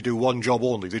 and they do one job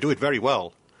only. They do it very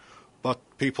well, but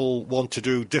people want to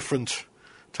do different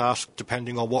tasks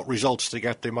depending on what results they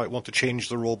get. They might want to change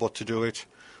the robot to do it,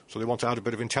 so they want to add a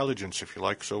bit of intelligence, if you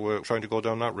like, so we're trying to go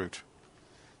down that route.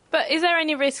 But is there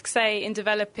any risk, say, in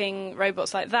developing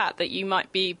robots like that you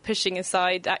might be pushing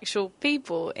aside actual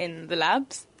people in the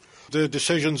labs? The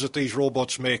decisions that these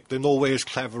robots make, they're no way as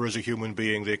clever as a human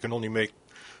being. They can only make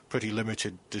pretty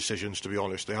limited decisions, to be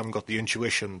honest. They haven't got the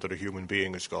intuition that a human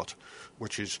being has got,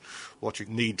 which is what you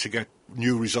need to get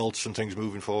new results and things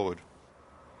moving forward.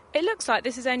 It looks like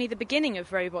this is only the beginning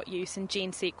of robot use in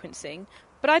gene sequencing,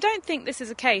 but I don't think this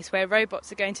is a case where robots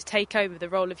are going to take over the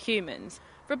role of humans.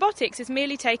 Robotics is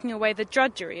merely taking away the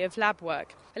drudgery of lab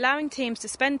work, allowing teams to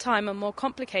spend time on more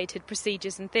complicated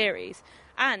procedures and theories,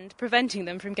 and preventing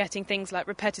them from getting things like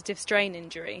repetitive strain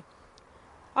injury.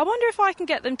 I wonder if I can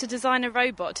get them to design a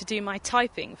robot to do my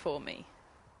typing for me.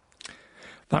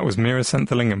 That was Mira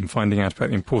Senthilingam finding out about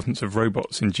the importance of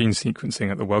robots in gene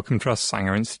sequencing at the Wellcome Trust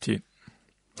Sanger Institute.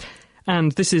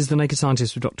 And this is The Naked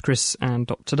Scientist with Dr. Chris and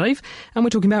Dr. Dave, and we're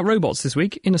talking about robots this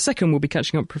week. In a second, we'll be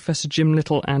catching up with Professor Jim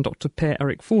Little and Dr.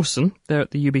 Per-Erik Forsen. They're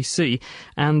at the UBC,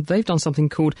 and they've done something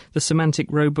called the Semantic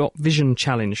Robot Vision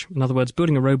Challenge. In other words,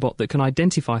 building a robot that can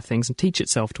identify things and teach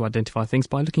itself to identify things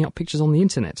by looking up pictures on the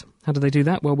internet. How do they do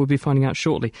that? Well, we'll be finding out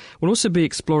shortly. We'll also be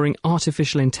exploring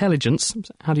artificial intelligence.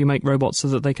 How do you make robots so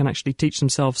that they can actually teach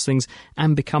themselves things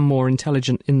and become more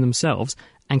intelligent in themselves?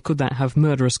 And could that have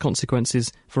murderous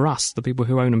consequences for us, the people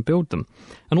who own and build them?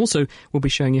 And also, we'll be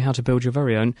showing you how to build your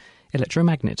very own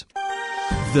electromagnet.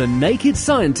 The Naked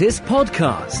Scientist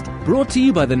Podcast, brought to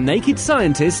you by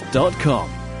thenakedscientist.com.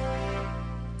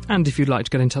 And if you'd like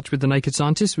to get in touch with The Naked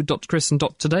Scientist, with Dr. Chris and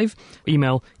Dr. Dave,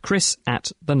 email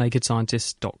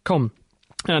chris@thenakedscientist.com.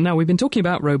 Now, we've been talking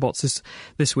about robots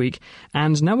this week,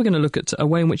 and now we're going to look at a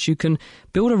way in which you can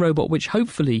build a robot which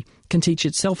hopefully can teach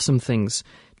itself some things.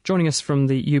 Joining us from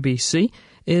the UBC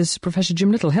is Professor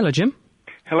Jim Little. Hello, Jim.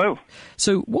 Hello.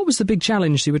 So what was the big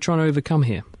challenge you were trying to overcome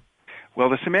here? Well,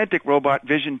 the Semantic Robot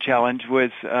Vision Challenge was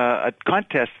a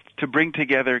contest to bring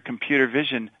together computer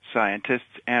vision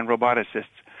scientists and roboticists.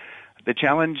 The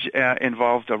challenge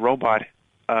involved a robot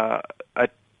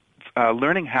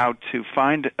learning how to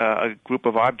find a group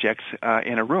of objects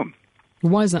in a room.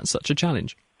 Why is that such a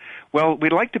challenge? Well,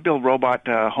 we'd like to build robot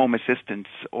home assistants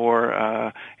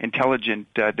or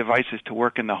intelligent devices to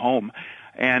work in the home.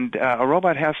 And a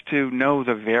robot has to know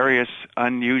the various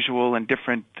unusual and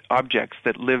different objects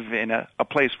that live in a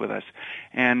place with us.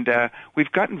 And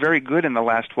we've gotten very good in the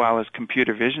last while as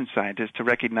computer vision scientists to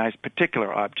recognize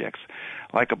particular objects,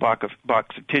 like a box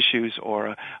of tissues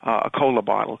or a cola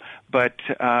bottle. But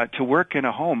to work in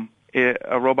a home,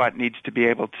 a robot needs to be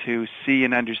able to see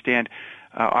and understand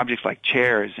objects like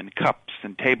chairs and cups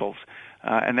and tables,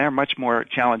 and they're much more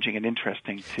challenging and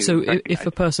interesting to So recognize. If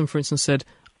a person, for instance, said,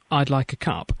 I'd like a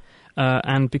cup,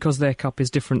 and because their cup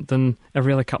is different than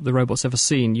every other cup the robot's ever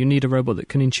seen, you need a robot that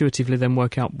can intuitively then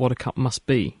work out what a cup must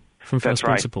be from first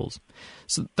principles.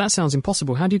 So that sounds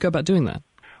impossible. How do you go about doing that?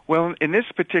 Well, in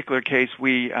this particular case,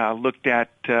 we looked at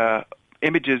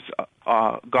images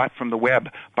got from the web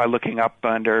by looking up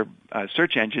under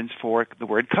search engines for the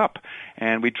word cup.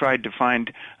 And we tried to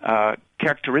find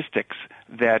characteristics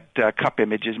that cup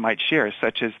images might share,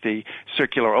 such as the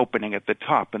circular opening at the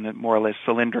top and the more or less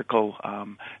cylindrical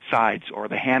sides or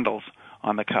the handles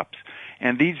on the cups.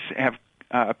 And these have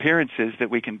appearances that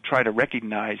we can try to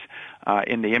recognize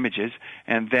in the images,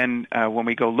 and then when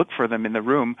we go look for them in the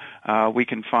room, we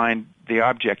can find the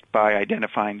object by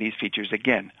identifying these features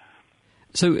again.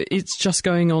 So it's just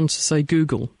going on to, say,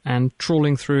 Google and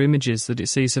trawling through images that it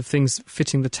sees of things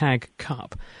fitting the tag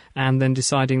cup and then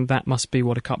deciding that must be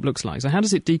what a cup looks like. So how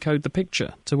does it decode the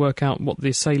picture to work out what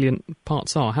the salient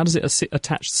parts are? How does it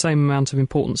attach the same amount of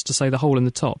importance to, say, the hole in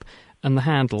the top and the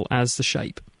handle as the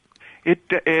shape?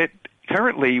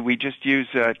 Currently, we just use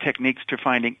techniques to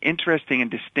finding interesting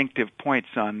and distinctive points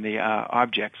on the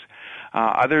objects.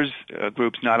 Others,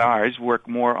 groups, not ours, work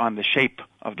more on the shape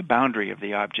of the boundary of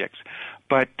the objects.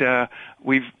 But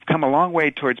we've come a long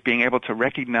way towards being able to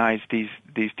recognize these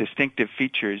distinctive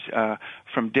features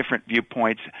from different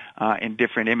viewpoints in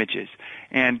different images.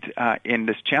 And in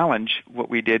this challenge, what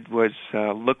we did was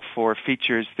look for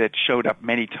features that showed up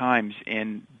many times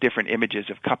in different images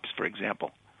of cups, for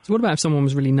example. So what about if someone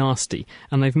was really nasty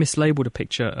and they've mislabeled a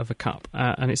picture of a cup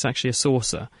and it's actually a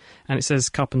saucer and it says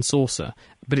cup and saucer,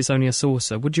 but it's only a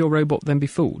saucer? Would your robot then be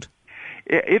fooled?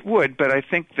 It would, but I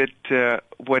think that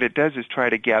what it does is try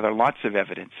to gather lots of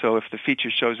evidence. So if the feature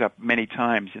shows up many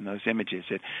times in those images,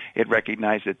 it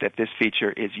recognizes that this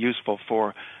feature is useful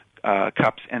for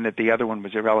cups and that the other one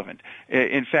was irrelevant.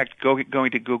 In fact,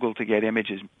 going to Google to get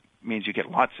images means you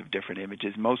get lots of different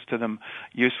images, most of them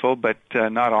useful, but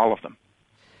not all of them.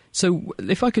 So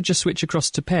if I could just switch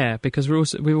across to Per, because we're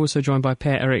also joined by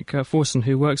Per-Erik Forsen,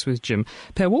 who works with Jim.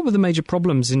 Per, what were the major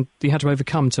problems you had to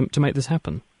overcome to make this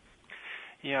happen?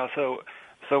 Yeah, so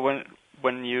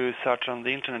when you search on the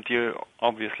internet, you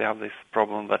obviously have this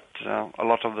problem that a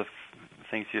lot of the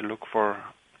things you look for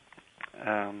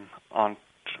aren't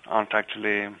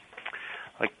actually,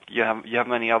 like, you have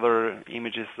many other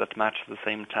images that match the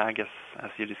same tag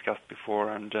as you discussed before,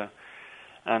 and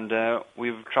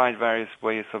we've tried various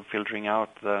ways of filtering out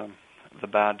the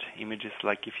bad images.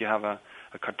 Like if you have a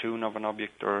cartoon of an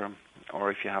object, or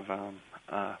if you have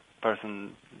a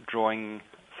person drawing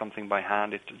something by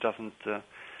hand, it doesn't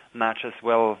match as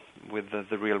well with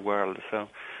the real world. So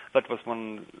that was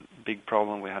one big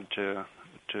problem we had to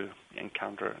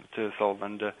encounter, to solve.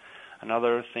 And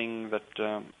another thing that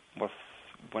was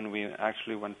when we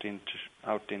actually went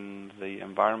out in the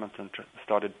environment and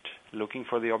started looking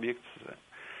for the objects,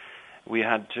 we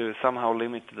had to somehow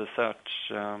limit the search.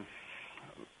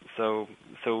 So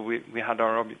we had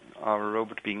our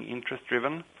robot being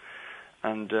interest-driven,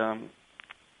 and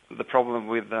the problem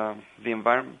with the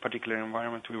particular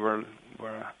environment we were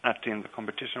at in the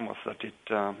competition was that it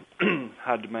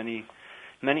had many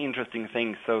interesting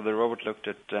things. So the robot looked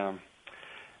at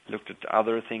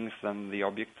other things than the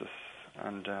objects,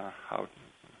 and how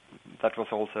that was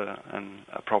also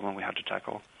a problem we had to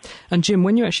tackle. And Jim,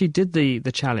 when you actually did the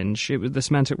challenge, it was the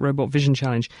Symantec Robot Vision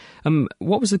Challenge,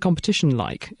 what was the competition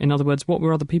like? In other words, what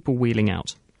were other people wheeling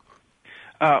out?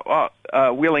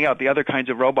 Wheeling out the other kinds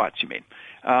of robots, you mean?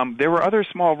 There were other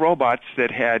small robots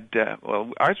that had,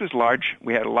 ours was large.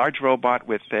 We had a large robot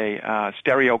with a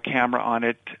stereo camera on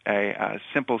it, a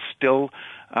simple still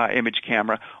image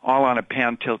camera, all on a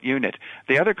pan tilt unit.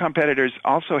 The other competitors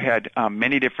also had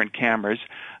many different cameras,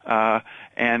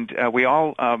 and we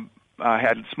all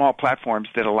had small platforms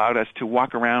that allowed us to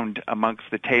walk around amongst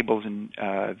the tables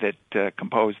that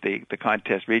composed the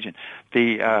contest region.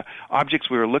 The objects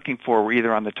we were looking for were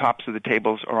either on the tops of the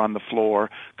tables or on the floor,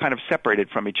 kind of separated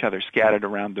from each other, scattered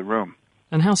around the room.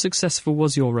 And how successful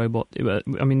was your robot? I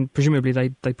mean, presumably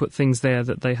they put things there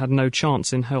that they had no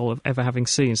chance in hell of ever having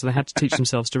seen, so they had to teach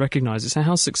themselves to recognize it. So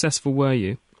how successful were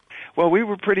you? Well, we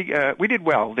were we did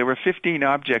well. There were 15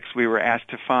 objects we were asked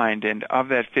to find, and of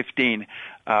that 15,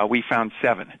 we found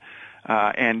 7.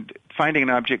 And finding an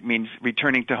object means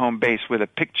returning to home base with a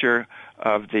picture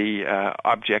of the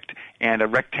object and a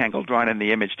rectangle drawn in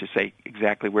the image to say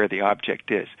exactly where the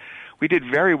object is. We did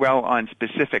very well on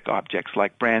specific objects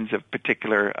like brands of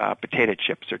particular potato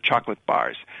chips or chocolate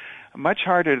bars. Much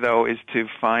harder, though, is to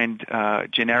find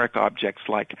generic objects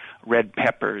like red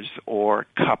peppers or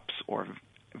cups or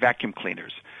vacuum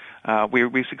cleaners.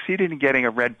 We succeeded in getting a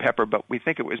red pepper, but we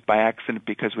think it was by accident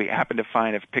because we happened to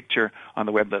find a picture on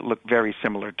the web that looked very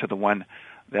similar to the one,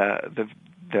 the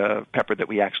pepper that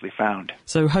we actually found.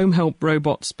 So home help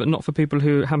robots, but not for people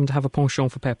who happen to have a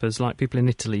penchant for peppers, like people in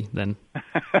Italy, then?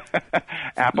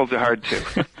 Apples are hard too.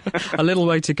 A little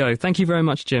way to go. Thank you very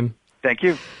much, Jim. Thank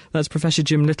you. That's Professor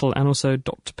Jim Little and also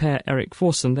Dr. Per-Erik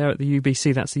Forsen. They're at the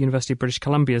UBC, that's the University of British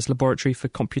Columbia's Laboratory for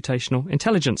Computational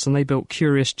Intelligence, and they built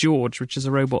Curious George, which is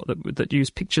a robot that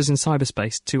used pictures in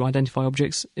cyberspace to identify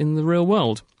objects in the real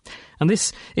world. And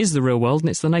this is The Real World, and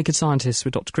it's The Naked Scientists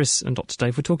with Dr. Chris and Dr.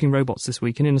 Dave. We're talking robots this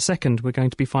week, and in a second we're going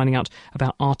to be finding out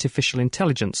about artificial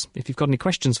intelligence. If you've got any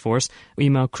questions for us,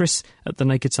 email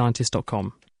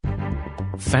chris@thenakedscientist.com.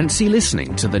 Fancy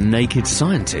listening to The Naked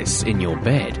Scientists in your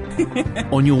bed,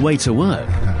 on your way to work,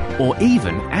 or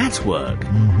even at work?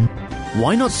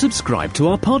 Why not subscribe to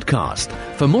our podcast?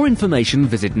 For more information,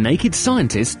 visit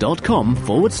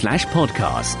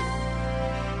nakedscientist.com/podcast.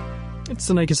 It's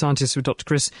The Naked Scientist with Dr.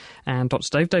 Chris and Dr.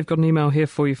 Dave. Dave got an email here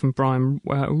for you from Brian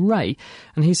Ray,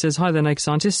 and he says, "Hi there, Naked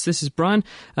Scientists. This is Brian.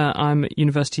 I'm at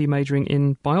university majoring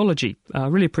in biology. I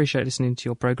really appreciate listening to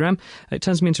your programme. It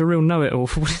turns me into a real know-it-all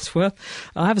for what it's worth.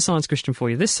 I have a science question for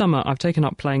you. This summer I've taken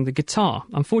up playing the guitar.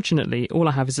 Unfortunately, all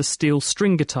I have is a steel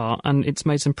string guitar, and it's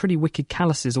made some pretty wicked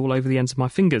calluses all over the ends of my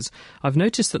fingers. I've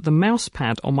noticed that the mouse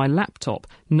pad on my laptop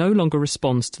no longer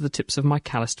responds to the tips of my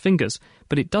calloused fingers,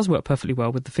 but it does work perfectly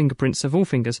well with the fingerprints of all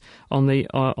fingers on the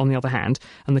other hand,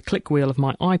 and the click wheel of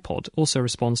my iPod also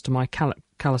responds to my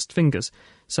calloused fingers.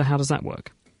 So how does that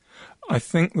work?" I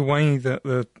think the way that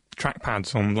the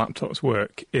trackpads on laptops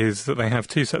work is that they have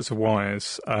 2 sets of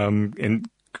wires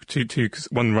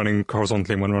one running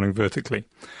horizontally and one running vertically.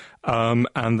 And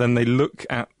then they look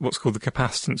at what's called the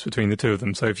capacitance between the two of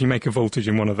them. So if you make a voltage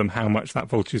in one of them, how much that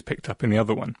voltage is picked up in the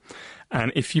other one.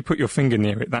 And if you put your finger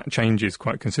near it, that changes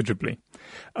quite considerably.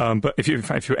 But if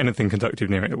you're anything conductive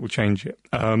near it, it will change it.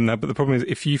 But the problem is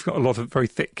if you've got a lot of very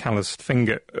thick calloused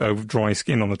finger, dry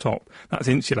skin on the top, that's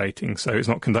insulating, so it's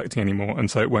not conducting anymore, and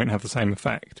so it won't have the same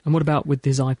effect. And what about with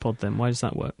this iPod then? Why does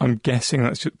that work? I'm guessing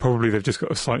that's probably they've just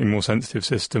got a slightly more sensitive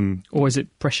system. Or is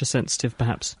it pressure sensitive,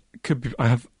 perhaps? Could be.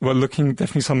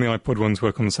 Definitely some of the iPod ones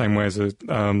work on the same way as a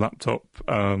laptop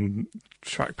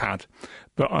trackpad,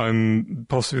 but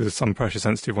possibly there's some pressure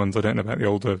sensitive ones. I don't know about the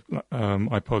older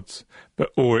iPods,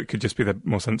 or it could just be they're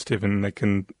more sensitive and they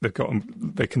can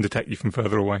detect you from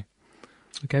further away.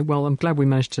 Okay, well, I'm glad we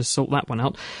managed to sort that one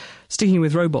out. Sticking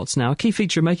with robots now, a key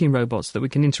feature of making robots that we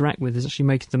can interact with is actually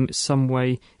making them some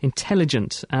way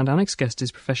intelligent. And our next guest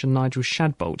is Professor Nigel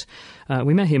Shadbolt.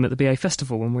 We met him at the BA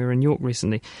Festival when we were in York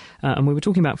recently, and we were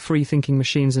talking about free-thinking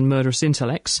machines and murderous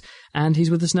intellects, and he's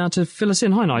with us now to fill us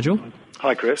in. Hi, Nigel.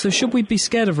 Hi, Chris. So should we be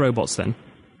scared of robots then?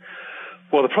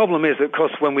 Well, the problem is that, of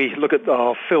course, when we look at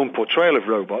our film portrayal of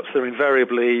robots, they're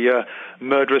invariably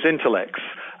murderous intellects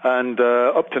and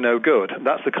up to no good.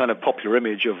 That's the kind of popular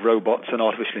image of robots and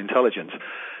artificial intelligence.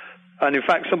 And in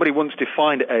fact, somebody once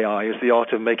defined AI as the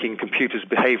art of making computers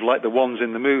behave like the ones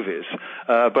in the movies.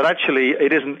 But actually,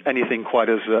 it isn't anything quite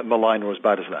as malign or as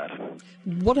bad as that.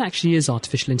 What actually is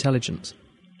artificial intelligence?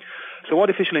 So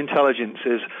artificial intelligence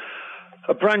is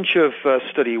a branch of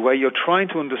study where you're trying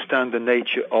to understand the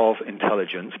nature of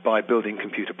intelligence by building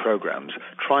computer programs,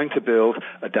 trying to build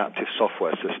adaptive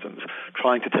software systems,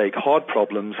 trying to take hard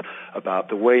problems about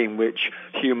the way in which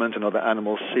humans and other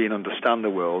animals see and understand the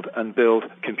world and build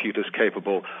computers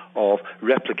capable of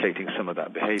replicating some of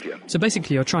that behavior. So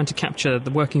basically you're trying to capture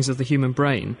the workings of the human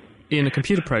brain in a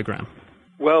computer program.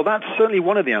 Well, that's certainly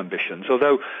one of the ambitions,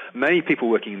 although many people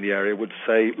working in the area would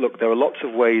say, look, there are lots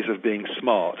of ways of being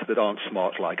smart that aren't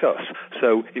smart like us.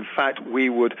 So, in fact, we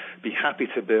would be happy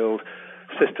to build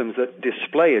systems that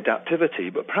display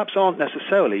adaptivity, but perhaps aren't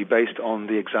necessarily based on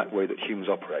the exact way that humans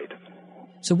operate.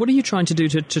 So what are you trying to do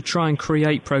to try and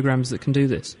create programs that can do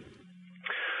this?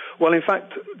 Well, in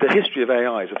fact, the history of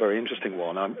AI is a very interesting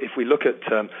one. If we look at,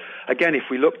 if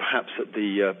we look perhaps at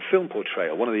the film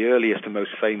portrayal, one of the earliest and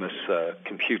most famous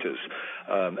computers,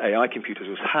 AI computers,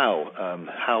 was HAL.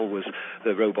 HAL was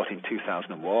the robot in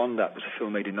 2001. That was a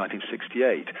film made in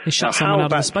 1968. It shot someone out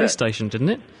of the space station, didn't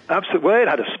it? Absolutely. Well, it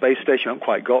had a space station. I haven't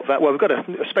quite got that. Well, we've got a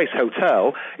space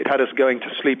hotel. It had us going to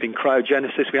sleep in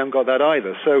cryogenesis. We haven't got that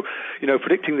either. So,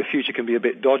 predicting the future can be a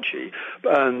bit dodgy.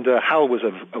 And HAL was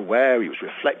aware, he was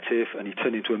reflective, and he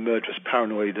turned into a murderous,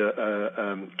 paranoid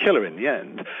killer in the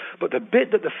end. But the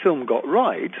bit that the film got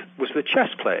right was the chess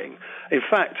playing. In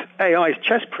fact, AI's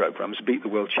chess programs beat the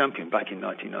world champion back in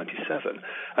 1997.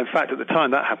 In fact, at the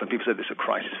time that happened, people said this is a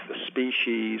crisis for the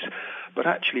species. But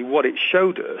actually what it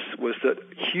showed us was that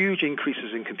huge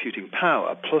increases in computing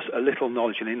power plus a little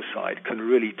knowledge and insight can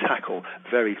really tackle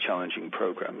very challenging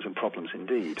programs and problems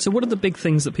indeed. So what are the big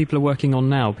things that people are working on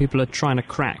now, people are trying to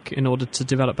crack in order to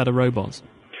develop better robots?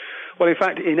 Well, in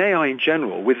fact, in AI in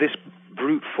general, with this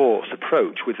brute force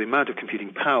approach, with the amount of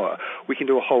computing power, we can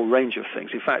do a whole range of things.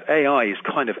 In fact, AI is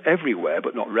kind of everywhere,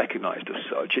 but not recognized as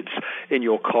such. It's in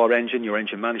your car engine, your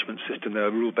engine management system. There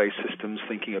are rule-based systems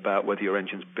thinking about whether your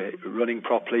engine's running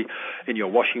properly. In your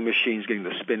washing machines, getting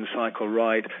the spin cycle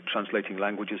right, translating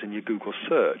languages in your Google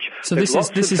search. So this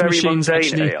is machines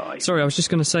actually. AI. Sorry, I was just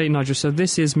going to say, Nigel. So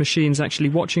this is machines actually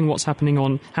watching what's happening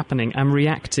and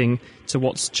reacting to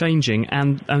what's changing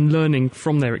and learning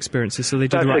from their experiences, so they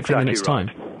do the right thing the next time.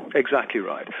 Exactly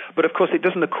right. But of course it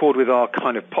doesn't accord with our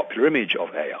kind of popular image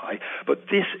of AI, but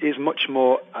this is much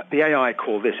more, the AI I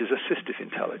call this is assistive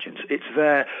intelligence. It's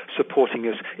there supporting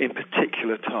us in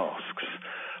particular tasks.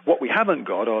 What we haven't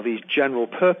got are these general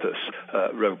purpose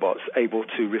robots able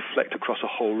to reflect across a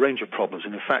whole range of problems.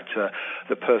 And in fact,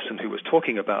 the person who was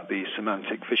talking about the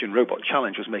Semantic Vision Robot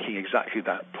Challenge was making exactly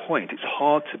that point. It's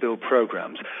hard to build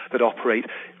programs that operate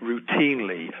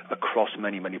routinely across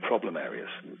many, many problem areas.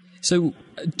 So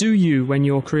do you, when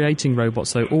you're creating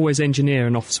robots, though, always engineer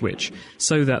an off switch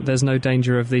so that there's no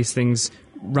danger of these things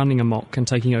running amok and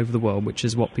taking over the world, which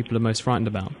is what people are most frightened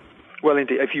about? Well,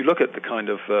 indeed, if you look at the kind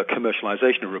of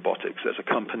commercialization of robotics, there's a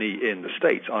company in the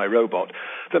States, iRobot,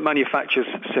 that manufactures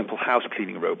simple house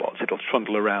cleaning robots. It'll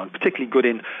trundle around, particularly good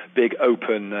in big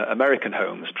open American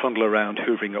homes, trundle around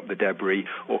hoovering up the debris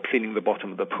or cleaning the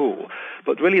bottom of the pool.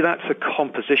 But really that's a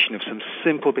composition of some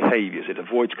simple behaviors. It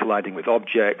avoids colliding with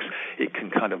objects. It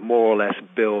can kind of more or less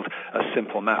build a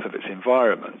simple map of its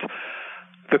environment.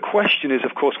 The question is,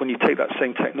 of course, when you take that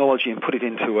same technology and put it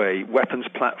into a weapons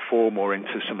platform or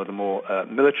into some of the more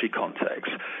military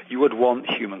contexts, you would want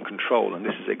human control, and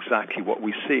this is exactly what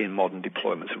we see in modern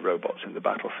deployments of robots in the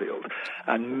battlefield.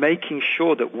 And making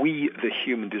sure that we, the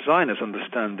human designers,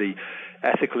 understand the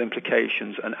ethical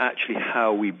implications and actually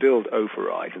how we build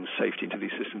override and safety into these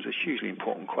systems is a hugely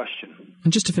important question.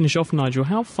 And just to finish off, Nigel,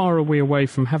 how far are we away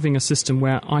from having a system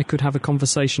where I could have a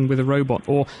conversation with a robot,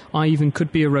 or I even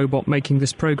could be a robot making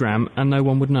this program and no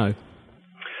one would know?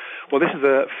 Well, this is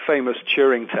a famous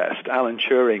Turing test. Alan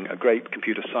Turing, a great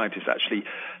computer scientist, actually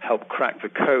helped crack the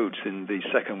codes in the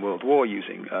Second World War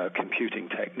using computing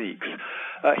techniques.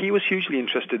 He was hugely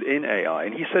interested in AI,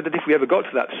 and he said that if we ever got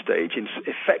to that stage,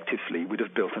 effectively we'd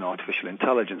have built an artificial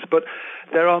intelligence. But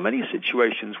there are many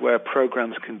situations where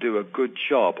programs can do a good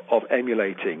job of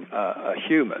emulating a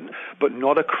human, but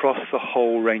not across the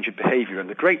whole range of behavior. And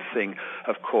the great thing,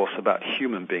 of course, about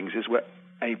human beings is we're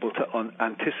able to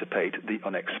anticipate the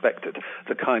unexpected,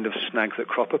 the kind of snags that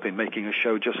crop up in making a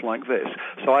show just like this.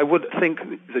 So I would think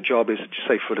the job is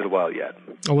safe for a little while yet.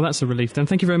 Oh, well, that's a relief then.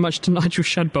 Thank you very much to Nigel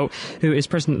Shadbolt, who is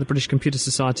president of the British Computer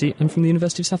Society and from the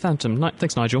University of Southampton.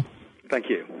 Thanks, Nigel. Thank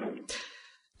you.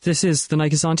 This is The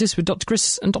Naked Scientist with Dr.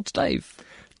 Chris and Dr. Dave.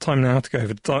 Time now to go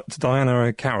over to Diana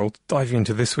O'Carroll, diving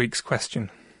into this week's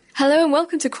question. Hello and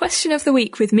welcome to Question of the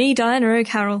Week with me, Diana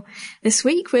O'Carroll. This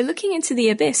week we're looking into the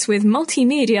abyss with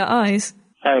multimedia eyes.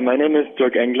 Hi, my name is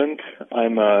Doug England.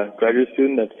 I'm a graduate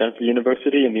student at Stanford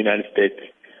University in the United States.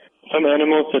 Some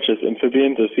animals, such as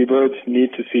amphibians or seabirds,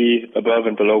 need to see above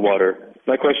and below water.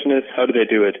 My question is, how do they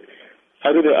do it?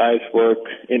 How do their eyes work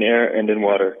in air and in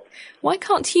water? Why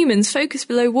can't humans focus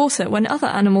below water when other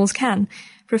animals can?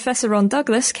 Professor Ron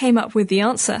Douglas came up with the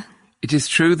answer. It is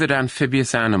true that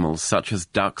amphibious animals such as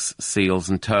ducks, seals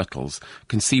and turtles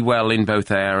can see well in both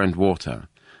air and water.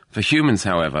 For humans,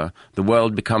 however, the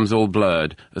world becomes all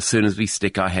blurred as soon as we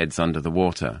stick our heads under the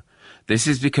water. This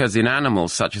is because in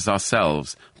animals such as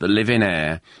ourselves that live in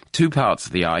air, two parts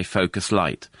of the eye focus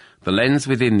light, the lens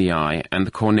within the eye and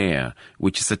the cornea,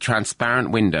 which is a transparent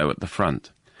window at the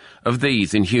front. Of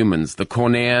these, in humans, the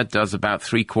cornea does about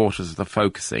 3/4 of the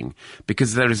focusing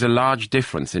because there is a large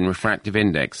difference in refractive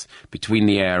index between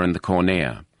the air and the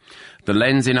cornea. The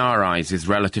lens in our eyes is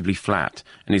relatively flat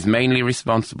and is mainly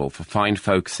responsible for fine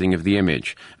focusing of the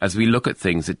image as we look at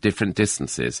things at different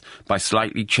distances by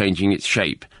slightly changing its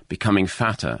shape, becoming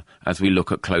fatter as we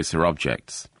look at closer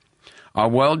objects. Our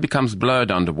world becomes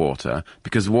blurred underwater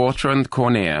because water and the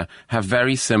cornea have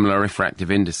very similar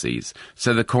refractive indices,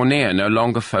 so the cornea no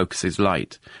longer focuses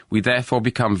light. We therefore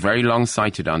become very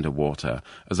long-sighted underwater,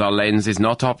 as our lens is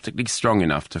not optically strong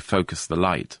enough to focus the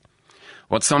light.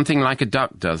 What something like a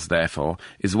duck does, therefore,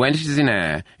 is when it is in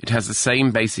air, it has the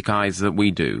same basic eyes that we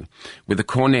do, with a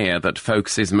cornea that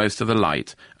focuses most of the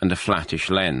light and a flattish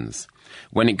lens.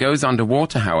 When it goes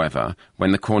underwater, however,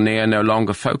 when the cornea no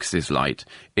longer focuses light,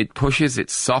 it pushes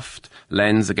its soft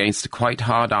lens against a quite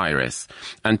hard iris,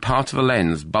 and part of the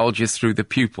lens bulges through the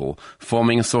pupil,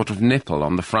 forming a sort of nipple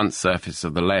on the front surface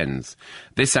of the lens.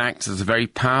 This acts as a very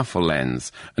powerful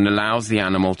lens and allows the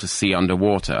animal to see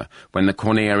underwater when the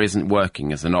cornea isn't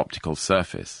working as an optical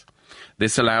surface.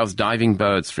 This allows diving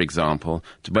birds, for example,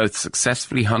 to both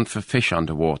successfully hunt for fish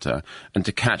underwater and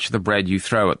to catch the bread you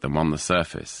throw at them on the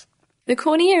surface. The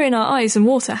cornea in our eyes and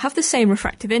water have the same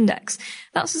refractive index.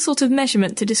 That's a sort of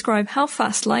measurement to describe how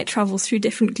fast light travels through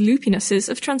different gloopinesses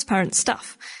of transparent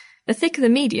stuff. The thicker the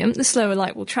medium, the slower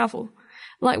light will travel.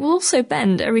 Light will also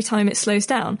bend every time it slows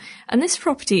down, and this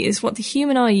property is what the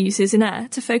human eye uses in air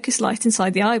to focus light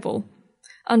inside the eyeball.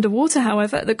 Underwater,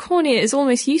 however, the cornea is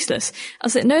almost useless,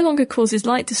 as it no longer causes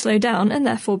light to slow down and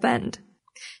therefore bend.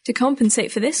 To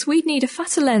compensate for this, we'd need a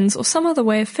fatter lens or some other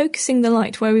way of focusing the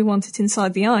light where we want it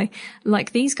inside the eye,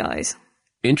 like these guys.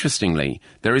 Interestingly,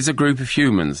 there is a group of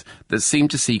humans that seem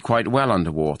to see quite well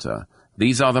underwater.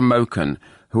 These are the Moken,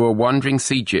 who are wandering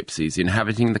sea gypsies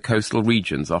inhabiting the coastal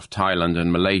regions off Thailand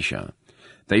and Malaysia.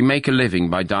 They make a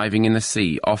living by diving in the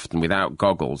sea, often without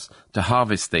goggles, to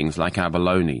harvest things like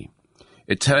abalone.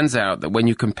 It turns out that when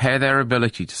you compare their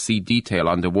ability to see detail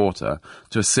underwater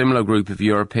to a similar group of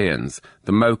Europeans,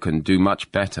 the Moken do much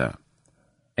better.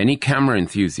 Any camera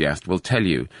enthusiast will tell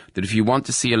you that if you want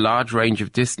to see a large range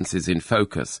of distances in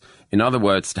focus, in other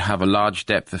words to have a large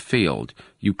depth of field,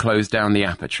 you close down the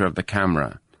aperture of the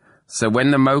camera. So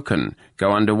when the Moken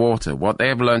go underwater, what they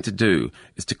have learned to do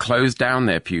is to close down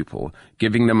their pupil,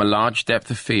 giving them a large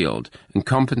depth of field and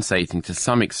compensating to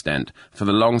some extent for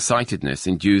the long-sightedness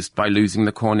induced by losing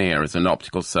the cornea as an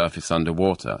optical surface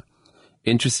underwater.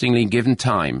 Interestingly, given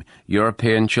time,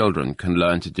 European children can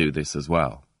learn to do this as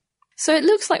well. So it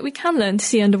looks like we can learn to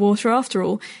see underwater after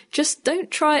all. Just don't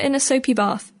try it in a soapy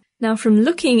bath. Now from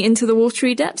looking into the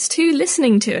watery depths to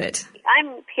listening to it.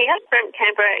 I'm Pia from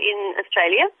Canberra in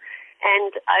Australia,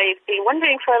 and I've been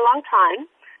wondering for a long time,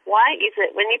 why is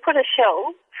it when you put a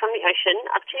shell from the ocean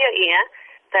up to your ear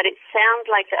that it sounds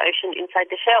like the ocean inside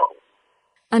the shell?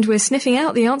 And we're sniffing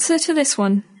out the answer to this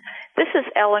one. This is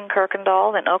Ellen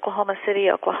Kirkendall in Oklahoma City,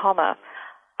 Oklahoma.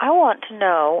 I want to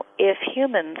know if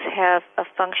humans have a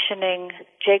functioning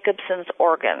Jacobson's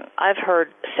organ. I've heard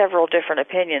several different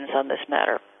opinions on this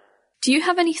matter. Do you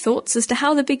have any thoughts as to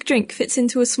how the big drink fits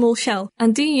into a small shell?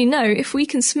 And do you know if we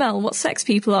can smell what sex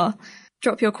people are?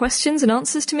 Drop your questions and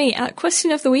answers to me at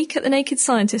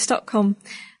questionoftheweek@thenakedscientist.com.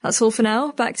 That's all for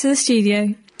now. Back to the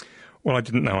studio. Well, I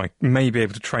didn't know I may be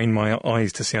able to train my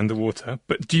eyes to see underwater,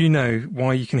 but do you know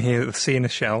why you can hear the sea in a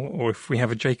shell, or if we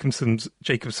have a Jacobson's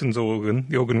organ,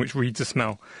 the organ which reads a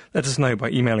smell? Let us know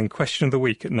by emailing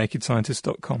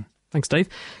questionoftheweek@nakedscientist.com. Thanks, Dave.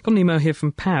 Got an email here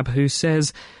from Pab who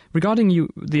says, regarding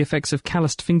the effects of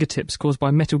calloused fingertips caused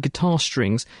by metal guitar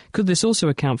strings, could this also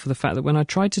account for the fact that when I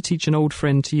tried to teach an old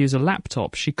friend to use a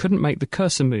laptop, she couldn't make the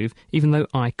cursor move, even though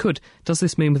I could? Does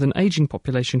this mean with an ageing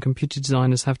population, computer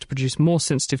designers have to produce more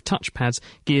sensitive touchpads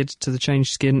geared to the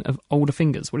changed skin of older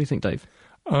fingers? What do you think, Dave?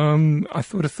 I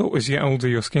thought as you get older,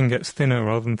 your skin gets thinner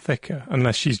rather than thicker,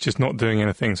 unless she's just not doing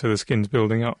anything, so the skin's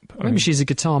building up. Maybe she's a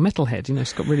guitar metalhead,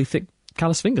 she's got really thick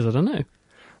callous fingers, I don't know.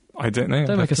 I don't know.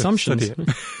 Don't make assumptions.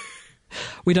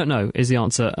 We don't know, is the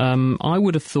answer. I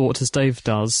would have thought, as Dave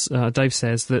does, Dave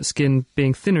says, that skin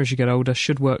being thinner as you get older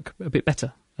should work a bit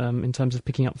better in terms of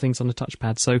picking up things on the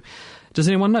touchpad. So, does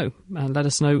anyone know? Let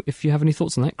us know if you have any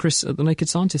thoughts on that. Chris at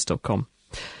thenakedscientist.com.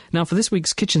 Now, for this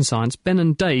week's Kitchen Science, Ben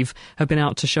and Dave have been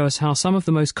out to show us how some of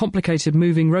the most complicated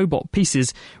moving robot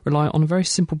pieces rely on a very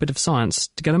simple bit of science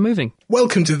to get them moving.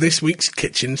 Welcome to this week's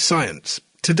Kitchen Science.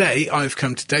 Today, I've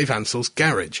come to Dave Ansell's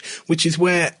garage, which is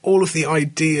where all of the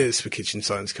ideas for Kitchen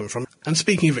Science come from. And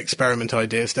speaking of experiment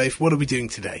ideas, Dave, what are we doing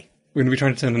today? We're going to be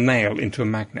trying to turn a nail into a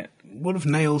magnet. What have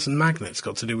nails and magnets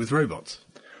got to do with robots?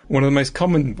 One of the most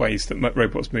common ways that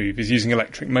robots move is using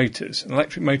electric motors. And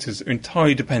electric motors are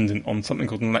entirely dependent on something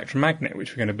called an electromagnet,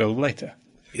 which we're going to build later.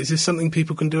 Is this something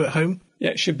people can do at home?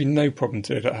 Yeah, it should be no problem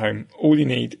to do it at home. All you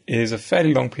need is a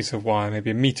fairly long piece of wire, maybe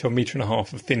a metre or metre and a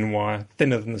half of thin wire,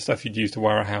 thinner than the stuff you'd use to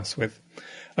wire a house with,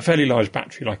 a fairly large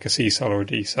battery like a C-cell or a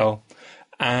D-cell,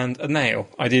 and a nail,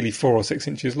 ideally 4 or 6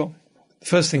 inches long. The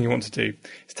first thing you want to do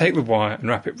is take the wire and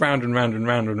wrap it round and round and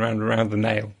round and round and round the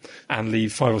nail and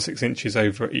leave 5 or 6 inches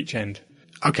over at each end.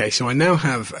 Okay, so I now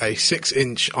have a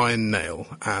 6-inch iron nail,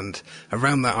 and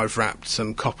around that I've wrapped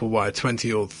some copper wire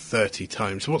 20 or 30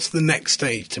 times. What's the next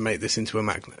stage to make this into a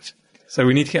magnet? So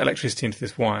we need to get electricity into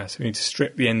this wire, so we need to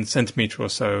strip the end centimetre or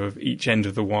so of each end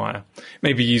of the wire,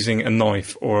 maybe using a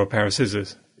knife or a pair of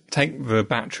scissors. Take the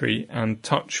battery and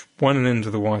touch one end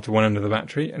of the wire to one end of the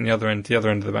battery and the other end to the other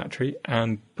end of the battery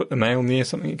and put the nail near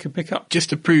something it could pick up. Just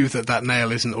to prove that that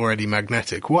nail isn't already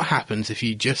magnetic, what happens if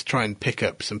you just try and pick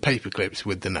up some paper clips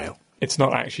with the nail? It's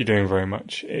not actually doing very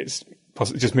much. It's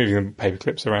just moving the paper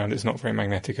clips around. It's not very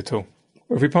magnetic at all.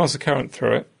 If we pass a current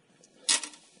through it,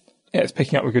 it's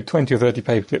picking up a good 20 or 30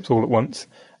 paper clips all at once.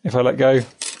 If I let go,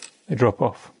 they drop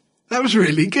off. That was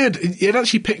really good. It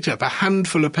actually picked up a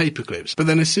handful of paper clips, but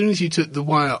then as soon as you took the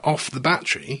wire off the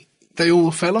battery, they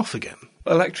all fell off again.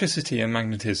 Electricity and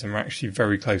magnetism are actually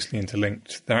very closely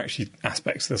interlinked. They're actually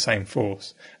aspects of the same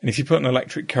force. And if you put an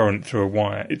electric current through a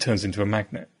wire, it turns into a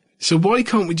magnet. So why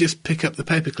can't we just pick up the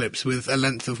paper clips with a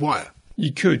length of wire?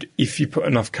 You could, if you put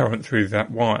enough current through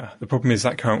that wire. The problem is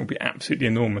that current will be absolutely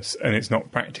enormous, and it's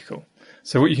not practical.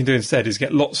 So what you can do instead is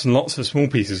get lots and lots of small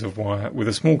pieces of wire with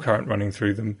a small current running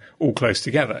through them all close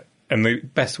together. And the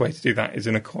best way to do that is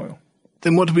in a coil.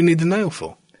 Then what do we need the nail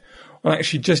for? Well,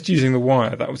 actually, just using the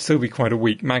wire, that would still be quite a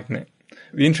weak magnet.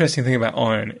 The interesting thing about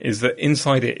iron is that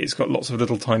inside it's got lots of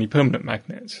little tiny permanent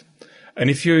magnets. And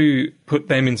if you put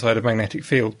them inside a magnetic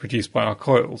field produced by our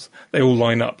coils, they all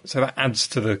line up. So that adds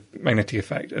to the magnetic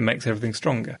effect and makes everything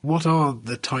stronger. What are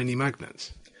the tiny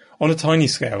magnets? On a tiny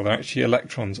scale, they're actually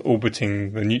electrons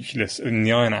orbiting the nucleus in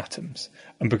the iron atoms.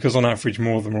 And because on average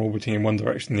more of them are orbiting in one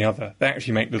direction than the other, they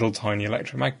actually make little tiny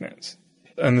electromagnets.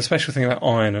 And the special thing about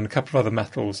iron and a couple of other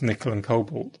metals, nickel and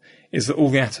cobalt, is that all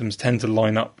the atoms tend to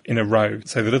line up in a row,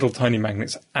 so the little tiny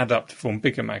magnets add up to form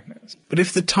bigger magnets. But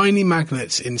if the tiny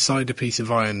magnets inside a piece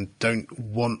of iron don't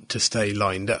want to stay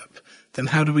lined up, then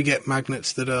how do we get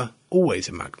magnets that are always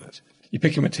a magnet? You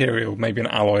pick a material, maybe an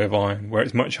alloy of iron, where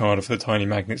it's much harder for the tiny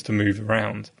magnets to move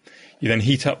around. You then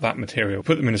heat up that material,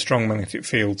 put them in a strong magnetic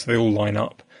field so they all line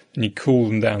up, and you cool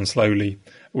them down slowly,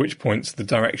 at which point the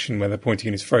direction where they're pointing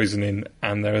in is frozen in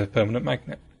and they're a permanent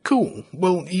magnet. Cool.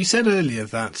 Well, you said earlier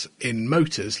that in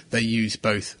motors they use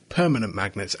both permanent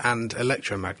magnets and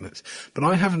electromagnets, but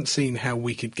I haven't seen how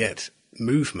we could get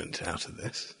movement out of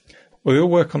this. Well, they all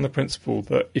work on the principle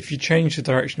that if you change the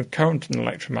direction of current in an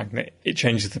electromagnet, it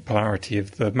changes the polarity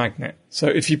of the magnet. So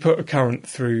if you put a current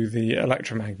through the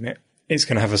electromagnet, it's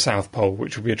going to have a south pole,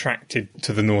 which will be attracted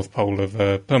to the north pole of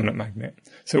a permanent magnet.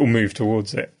 So it will move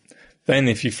towards it. Then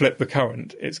if you flip the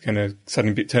current, it's going to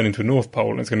suddenly turn into a north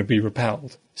pole and it's going to be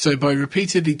repelled. So by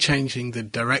repeatedly changing the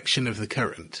direction of the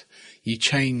current, you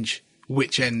change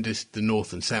which end is the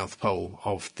north and south pole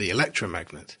of the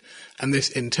electromagnet. And this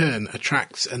in turn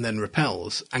attracts and then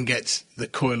repels and gets the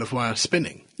coil of wire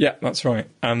spinning. Yeah, that's right.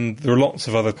 And there are lots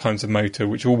of other kinds of motor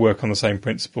which all work on the same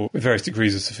principle with various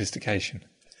degrees of sophistication.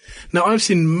 Now, I've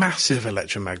seen massive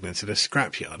electromagnets at a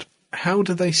scrapyard. How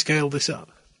do they scale this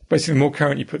up? Basically, the more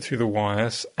current you put through the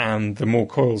wires and the more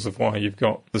coils of wire you've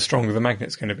got, the stronger the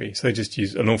magnet's going to be. So they just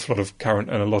use an awful lot of current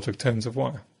and a lot of turns of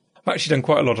wire. I've actually done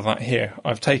quite a lot of that here.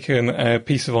 I've taken a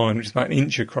piece of iron which is about 1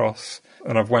 inch across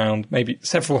and I've wound maybe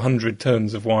several hundred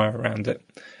turns of wire around it.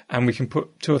 And we can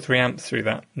put 2 or 3 amps through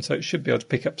that. And so it should be able to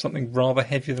pick up something rather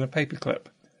heavier than a paperclip.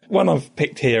 One I've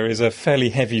picked here is a fairly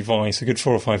heavy vice, a good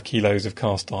 4 or 5 kilos of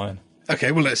cast iron.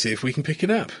 OK, well, let's see if we can pick it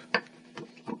up.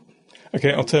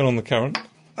 OK, I'll turn on the current.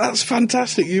 That's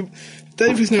fantastic.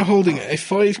 Dave is now holding a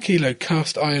 5 kilo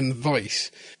cast iron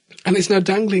vice, and it's now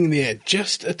dangling in the air,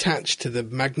 just attached to the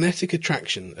magnetic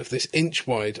attraction of this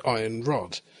inch-wide iron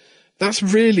rod. That's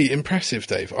really impressive,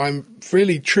 Dave. I'm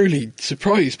really, truly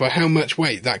surprised by how much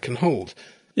weight that can hold.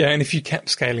 Yeah, and if you kept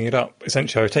scaling it up,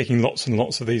 essentially taking lots and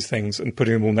lots of these things and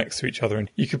putting them all next to each other, and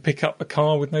you could pick up a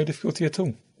car with no difficulty at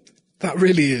all. That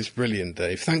really is brilliant,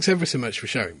 Dave. Thanks ever so much for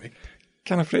showing me.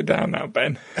 Can I put it down now,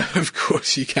 Ben? Of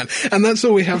course you can. And that's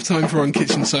all we have time for on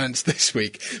Kitchen Science this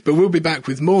week. But we'll be back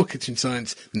with more Kitchen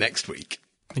Science next week.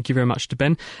 Thank you very much to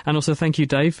Ben. And also thank you,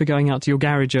 Dave, for going out to your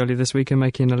garage earlier this week and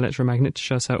making an electromagnet to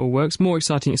show us how it all works. More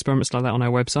exciting experiments like that on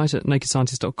our website at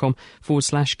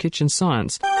nakedscientist.com/kitchen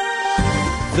science.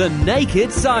 The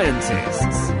Naked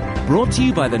Scientists. Brought to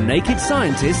you by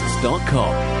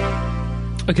thenakedscientists.com.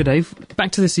 OK, Dave,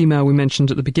 back to this email we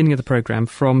mentioned at the beginning of the programme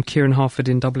from Kieran Harford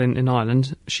in Dublin in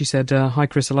Ireland. She said, hi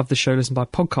Chris, I love the show, listen by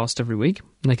podcast every week,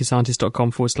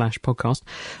 nakedscientist.com/podcast.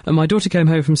 And my daughter came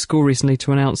home from school recently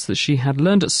to announce that she had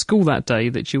learned at school that day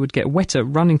that she would get wetter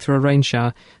running through a rain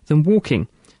shower than walking.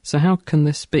 So how can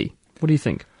this be? What do you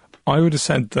think? I would have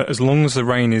said that as long as the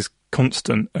rain is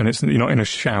constant and you're not in a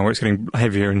shower, it's getting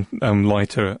heavier and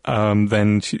lighter,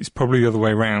 then it's probably the other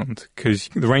way around, because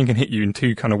the rain can hit you in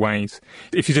 2 kind of ways.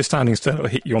 If you're just standing still, it'll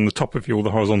hit you on the top of you, all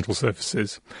the horizontal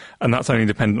surfaces, and that's only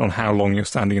dependent on how long you're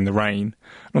standing in the rain.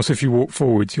 And also if you walk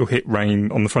forwards, you'll hit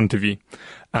rain on the front of you,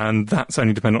 and that's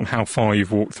only dependent on how far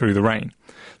you've walked through the rain.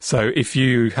 So if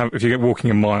you're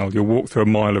walking a mile, you'll walk through a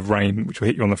mile of rain, which will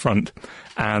hit you on the front,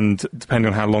 and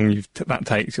depending on how long that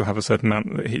takes, you'll have a certain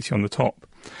amount that hits you on the top.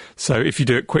 So if you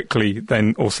do it quickly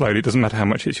or slowly, it doesn't matter how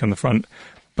much hits you on the front,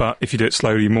 but if you do it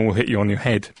slowly, more will hit you on your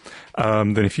head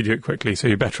than if you do it quickly, so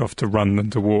you're better off to run than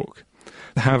to walk.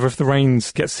 However, if the rain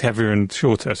gets heavier and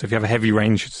shorter, so if you have a heavy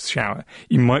rain shower,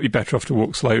 you might be better off to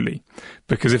walk slowly,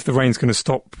 because if the rain's going to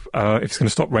stop, if it's going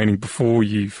to stop raining before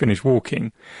you finish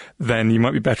walking, then you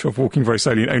might be better off walking very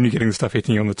slowly and only getting the stuff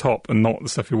hitting you on the top and not the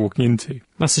stuff you're walking into.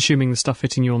 That's assuming the stuff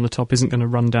hitting you on the top isn't going to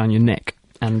run down your neck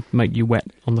and make you wet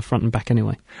on the front and back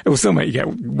anyway. It will still make you get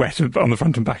wet on the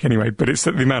front and back anyway, but it's the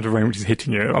amount of rain which is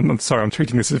hitting you. I'm sorry, I'm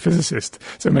treating this as a physicist,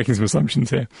 so I'm making some assumptions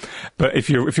here. But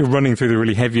if you're running through the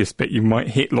really heaviest bit, you might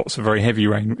hit lots of very heavy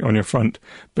rain on your front,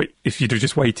 but if you'd have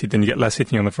just waited, then you get less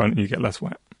hitting on the front and you get less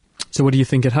wet. So what do you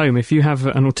think at home? If you have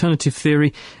an alternative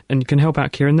theory and you can help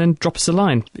out Kieran, then drop us a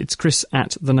line. It's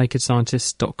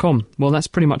chris@thenakedscientist.com. Well, that's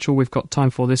pretty much all we've got time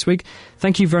for this week.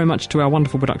 Thank you very much to our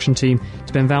wonderful production team,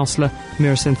 to Ben Valsler,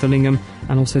 Mira Senthalingham,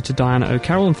 and also to Diana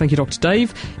O'Carroll. And thank you, Dr.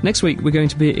 Dave. Next week, we're going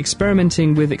to be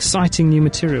experimenting with exciting new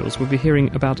materials. We'll be hearing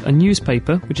about a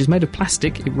newspaper, which is made of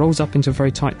plastic. It rolls up into a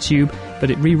very tight tube, but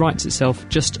it rewrites itself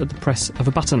just at the press of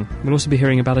a button. We'll also be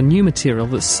hearing about a new material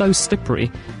that's so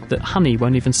slippery that honey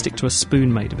won't even stick to a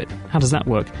spoon made of it. How does that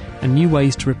work? And new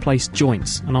ways to replace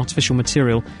joints, an artificial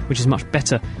material which is much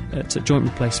better at joint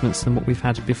replacements than what we've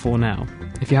had before now.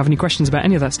 If you have any questions about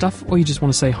any of that stuff, or you just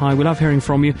want to say hi, we love hearing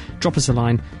from you, drop us a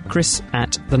line,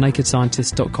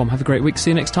 chris@thenakedscientist.com. Have a great week.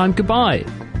 See you next time. Goodbye.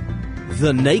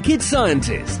 The Naked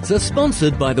Scientists are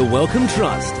sponsored by the Wellcome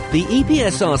Trust, the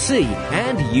EPSRC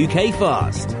and UK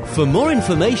Fast. For more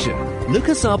information, look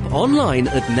us up online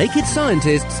at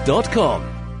nakedscientists.com.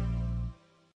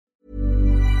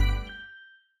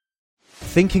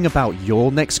 thinking about your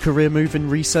next career move in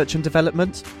research and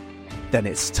development? Then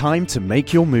it's time to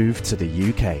make your move to the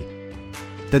UK.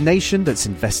 The nation that's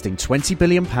investing £20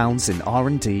 billion in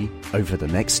R&D over the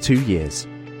next 2 years.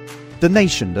 The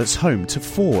nation that's home to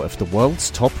 4 of the world's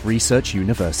top research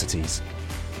universities.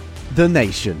 The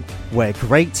nation where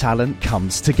great talent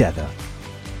comes together.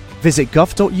 Visit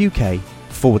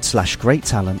gov.uk/great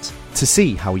talent to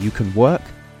see how you can work,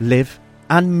 live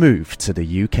and move to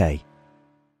the UK.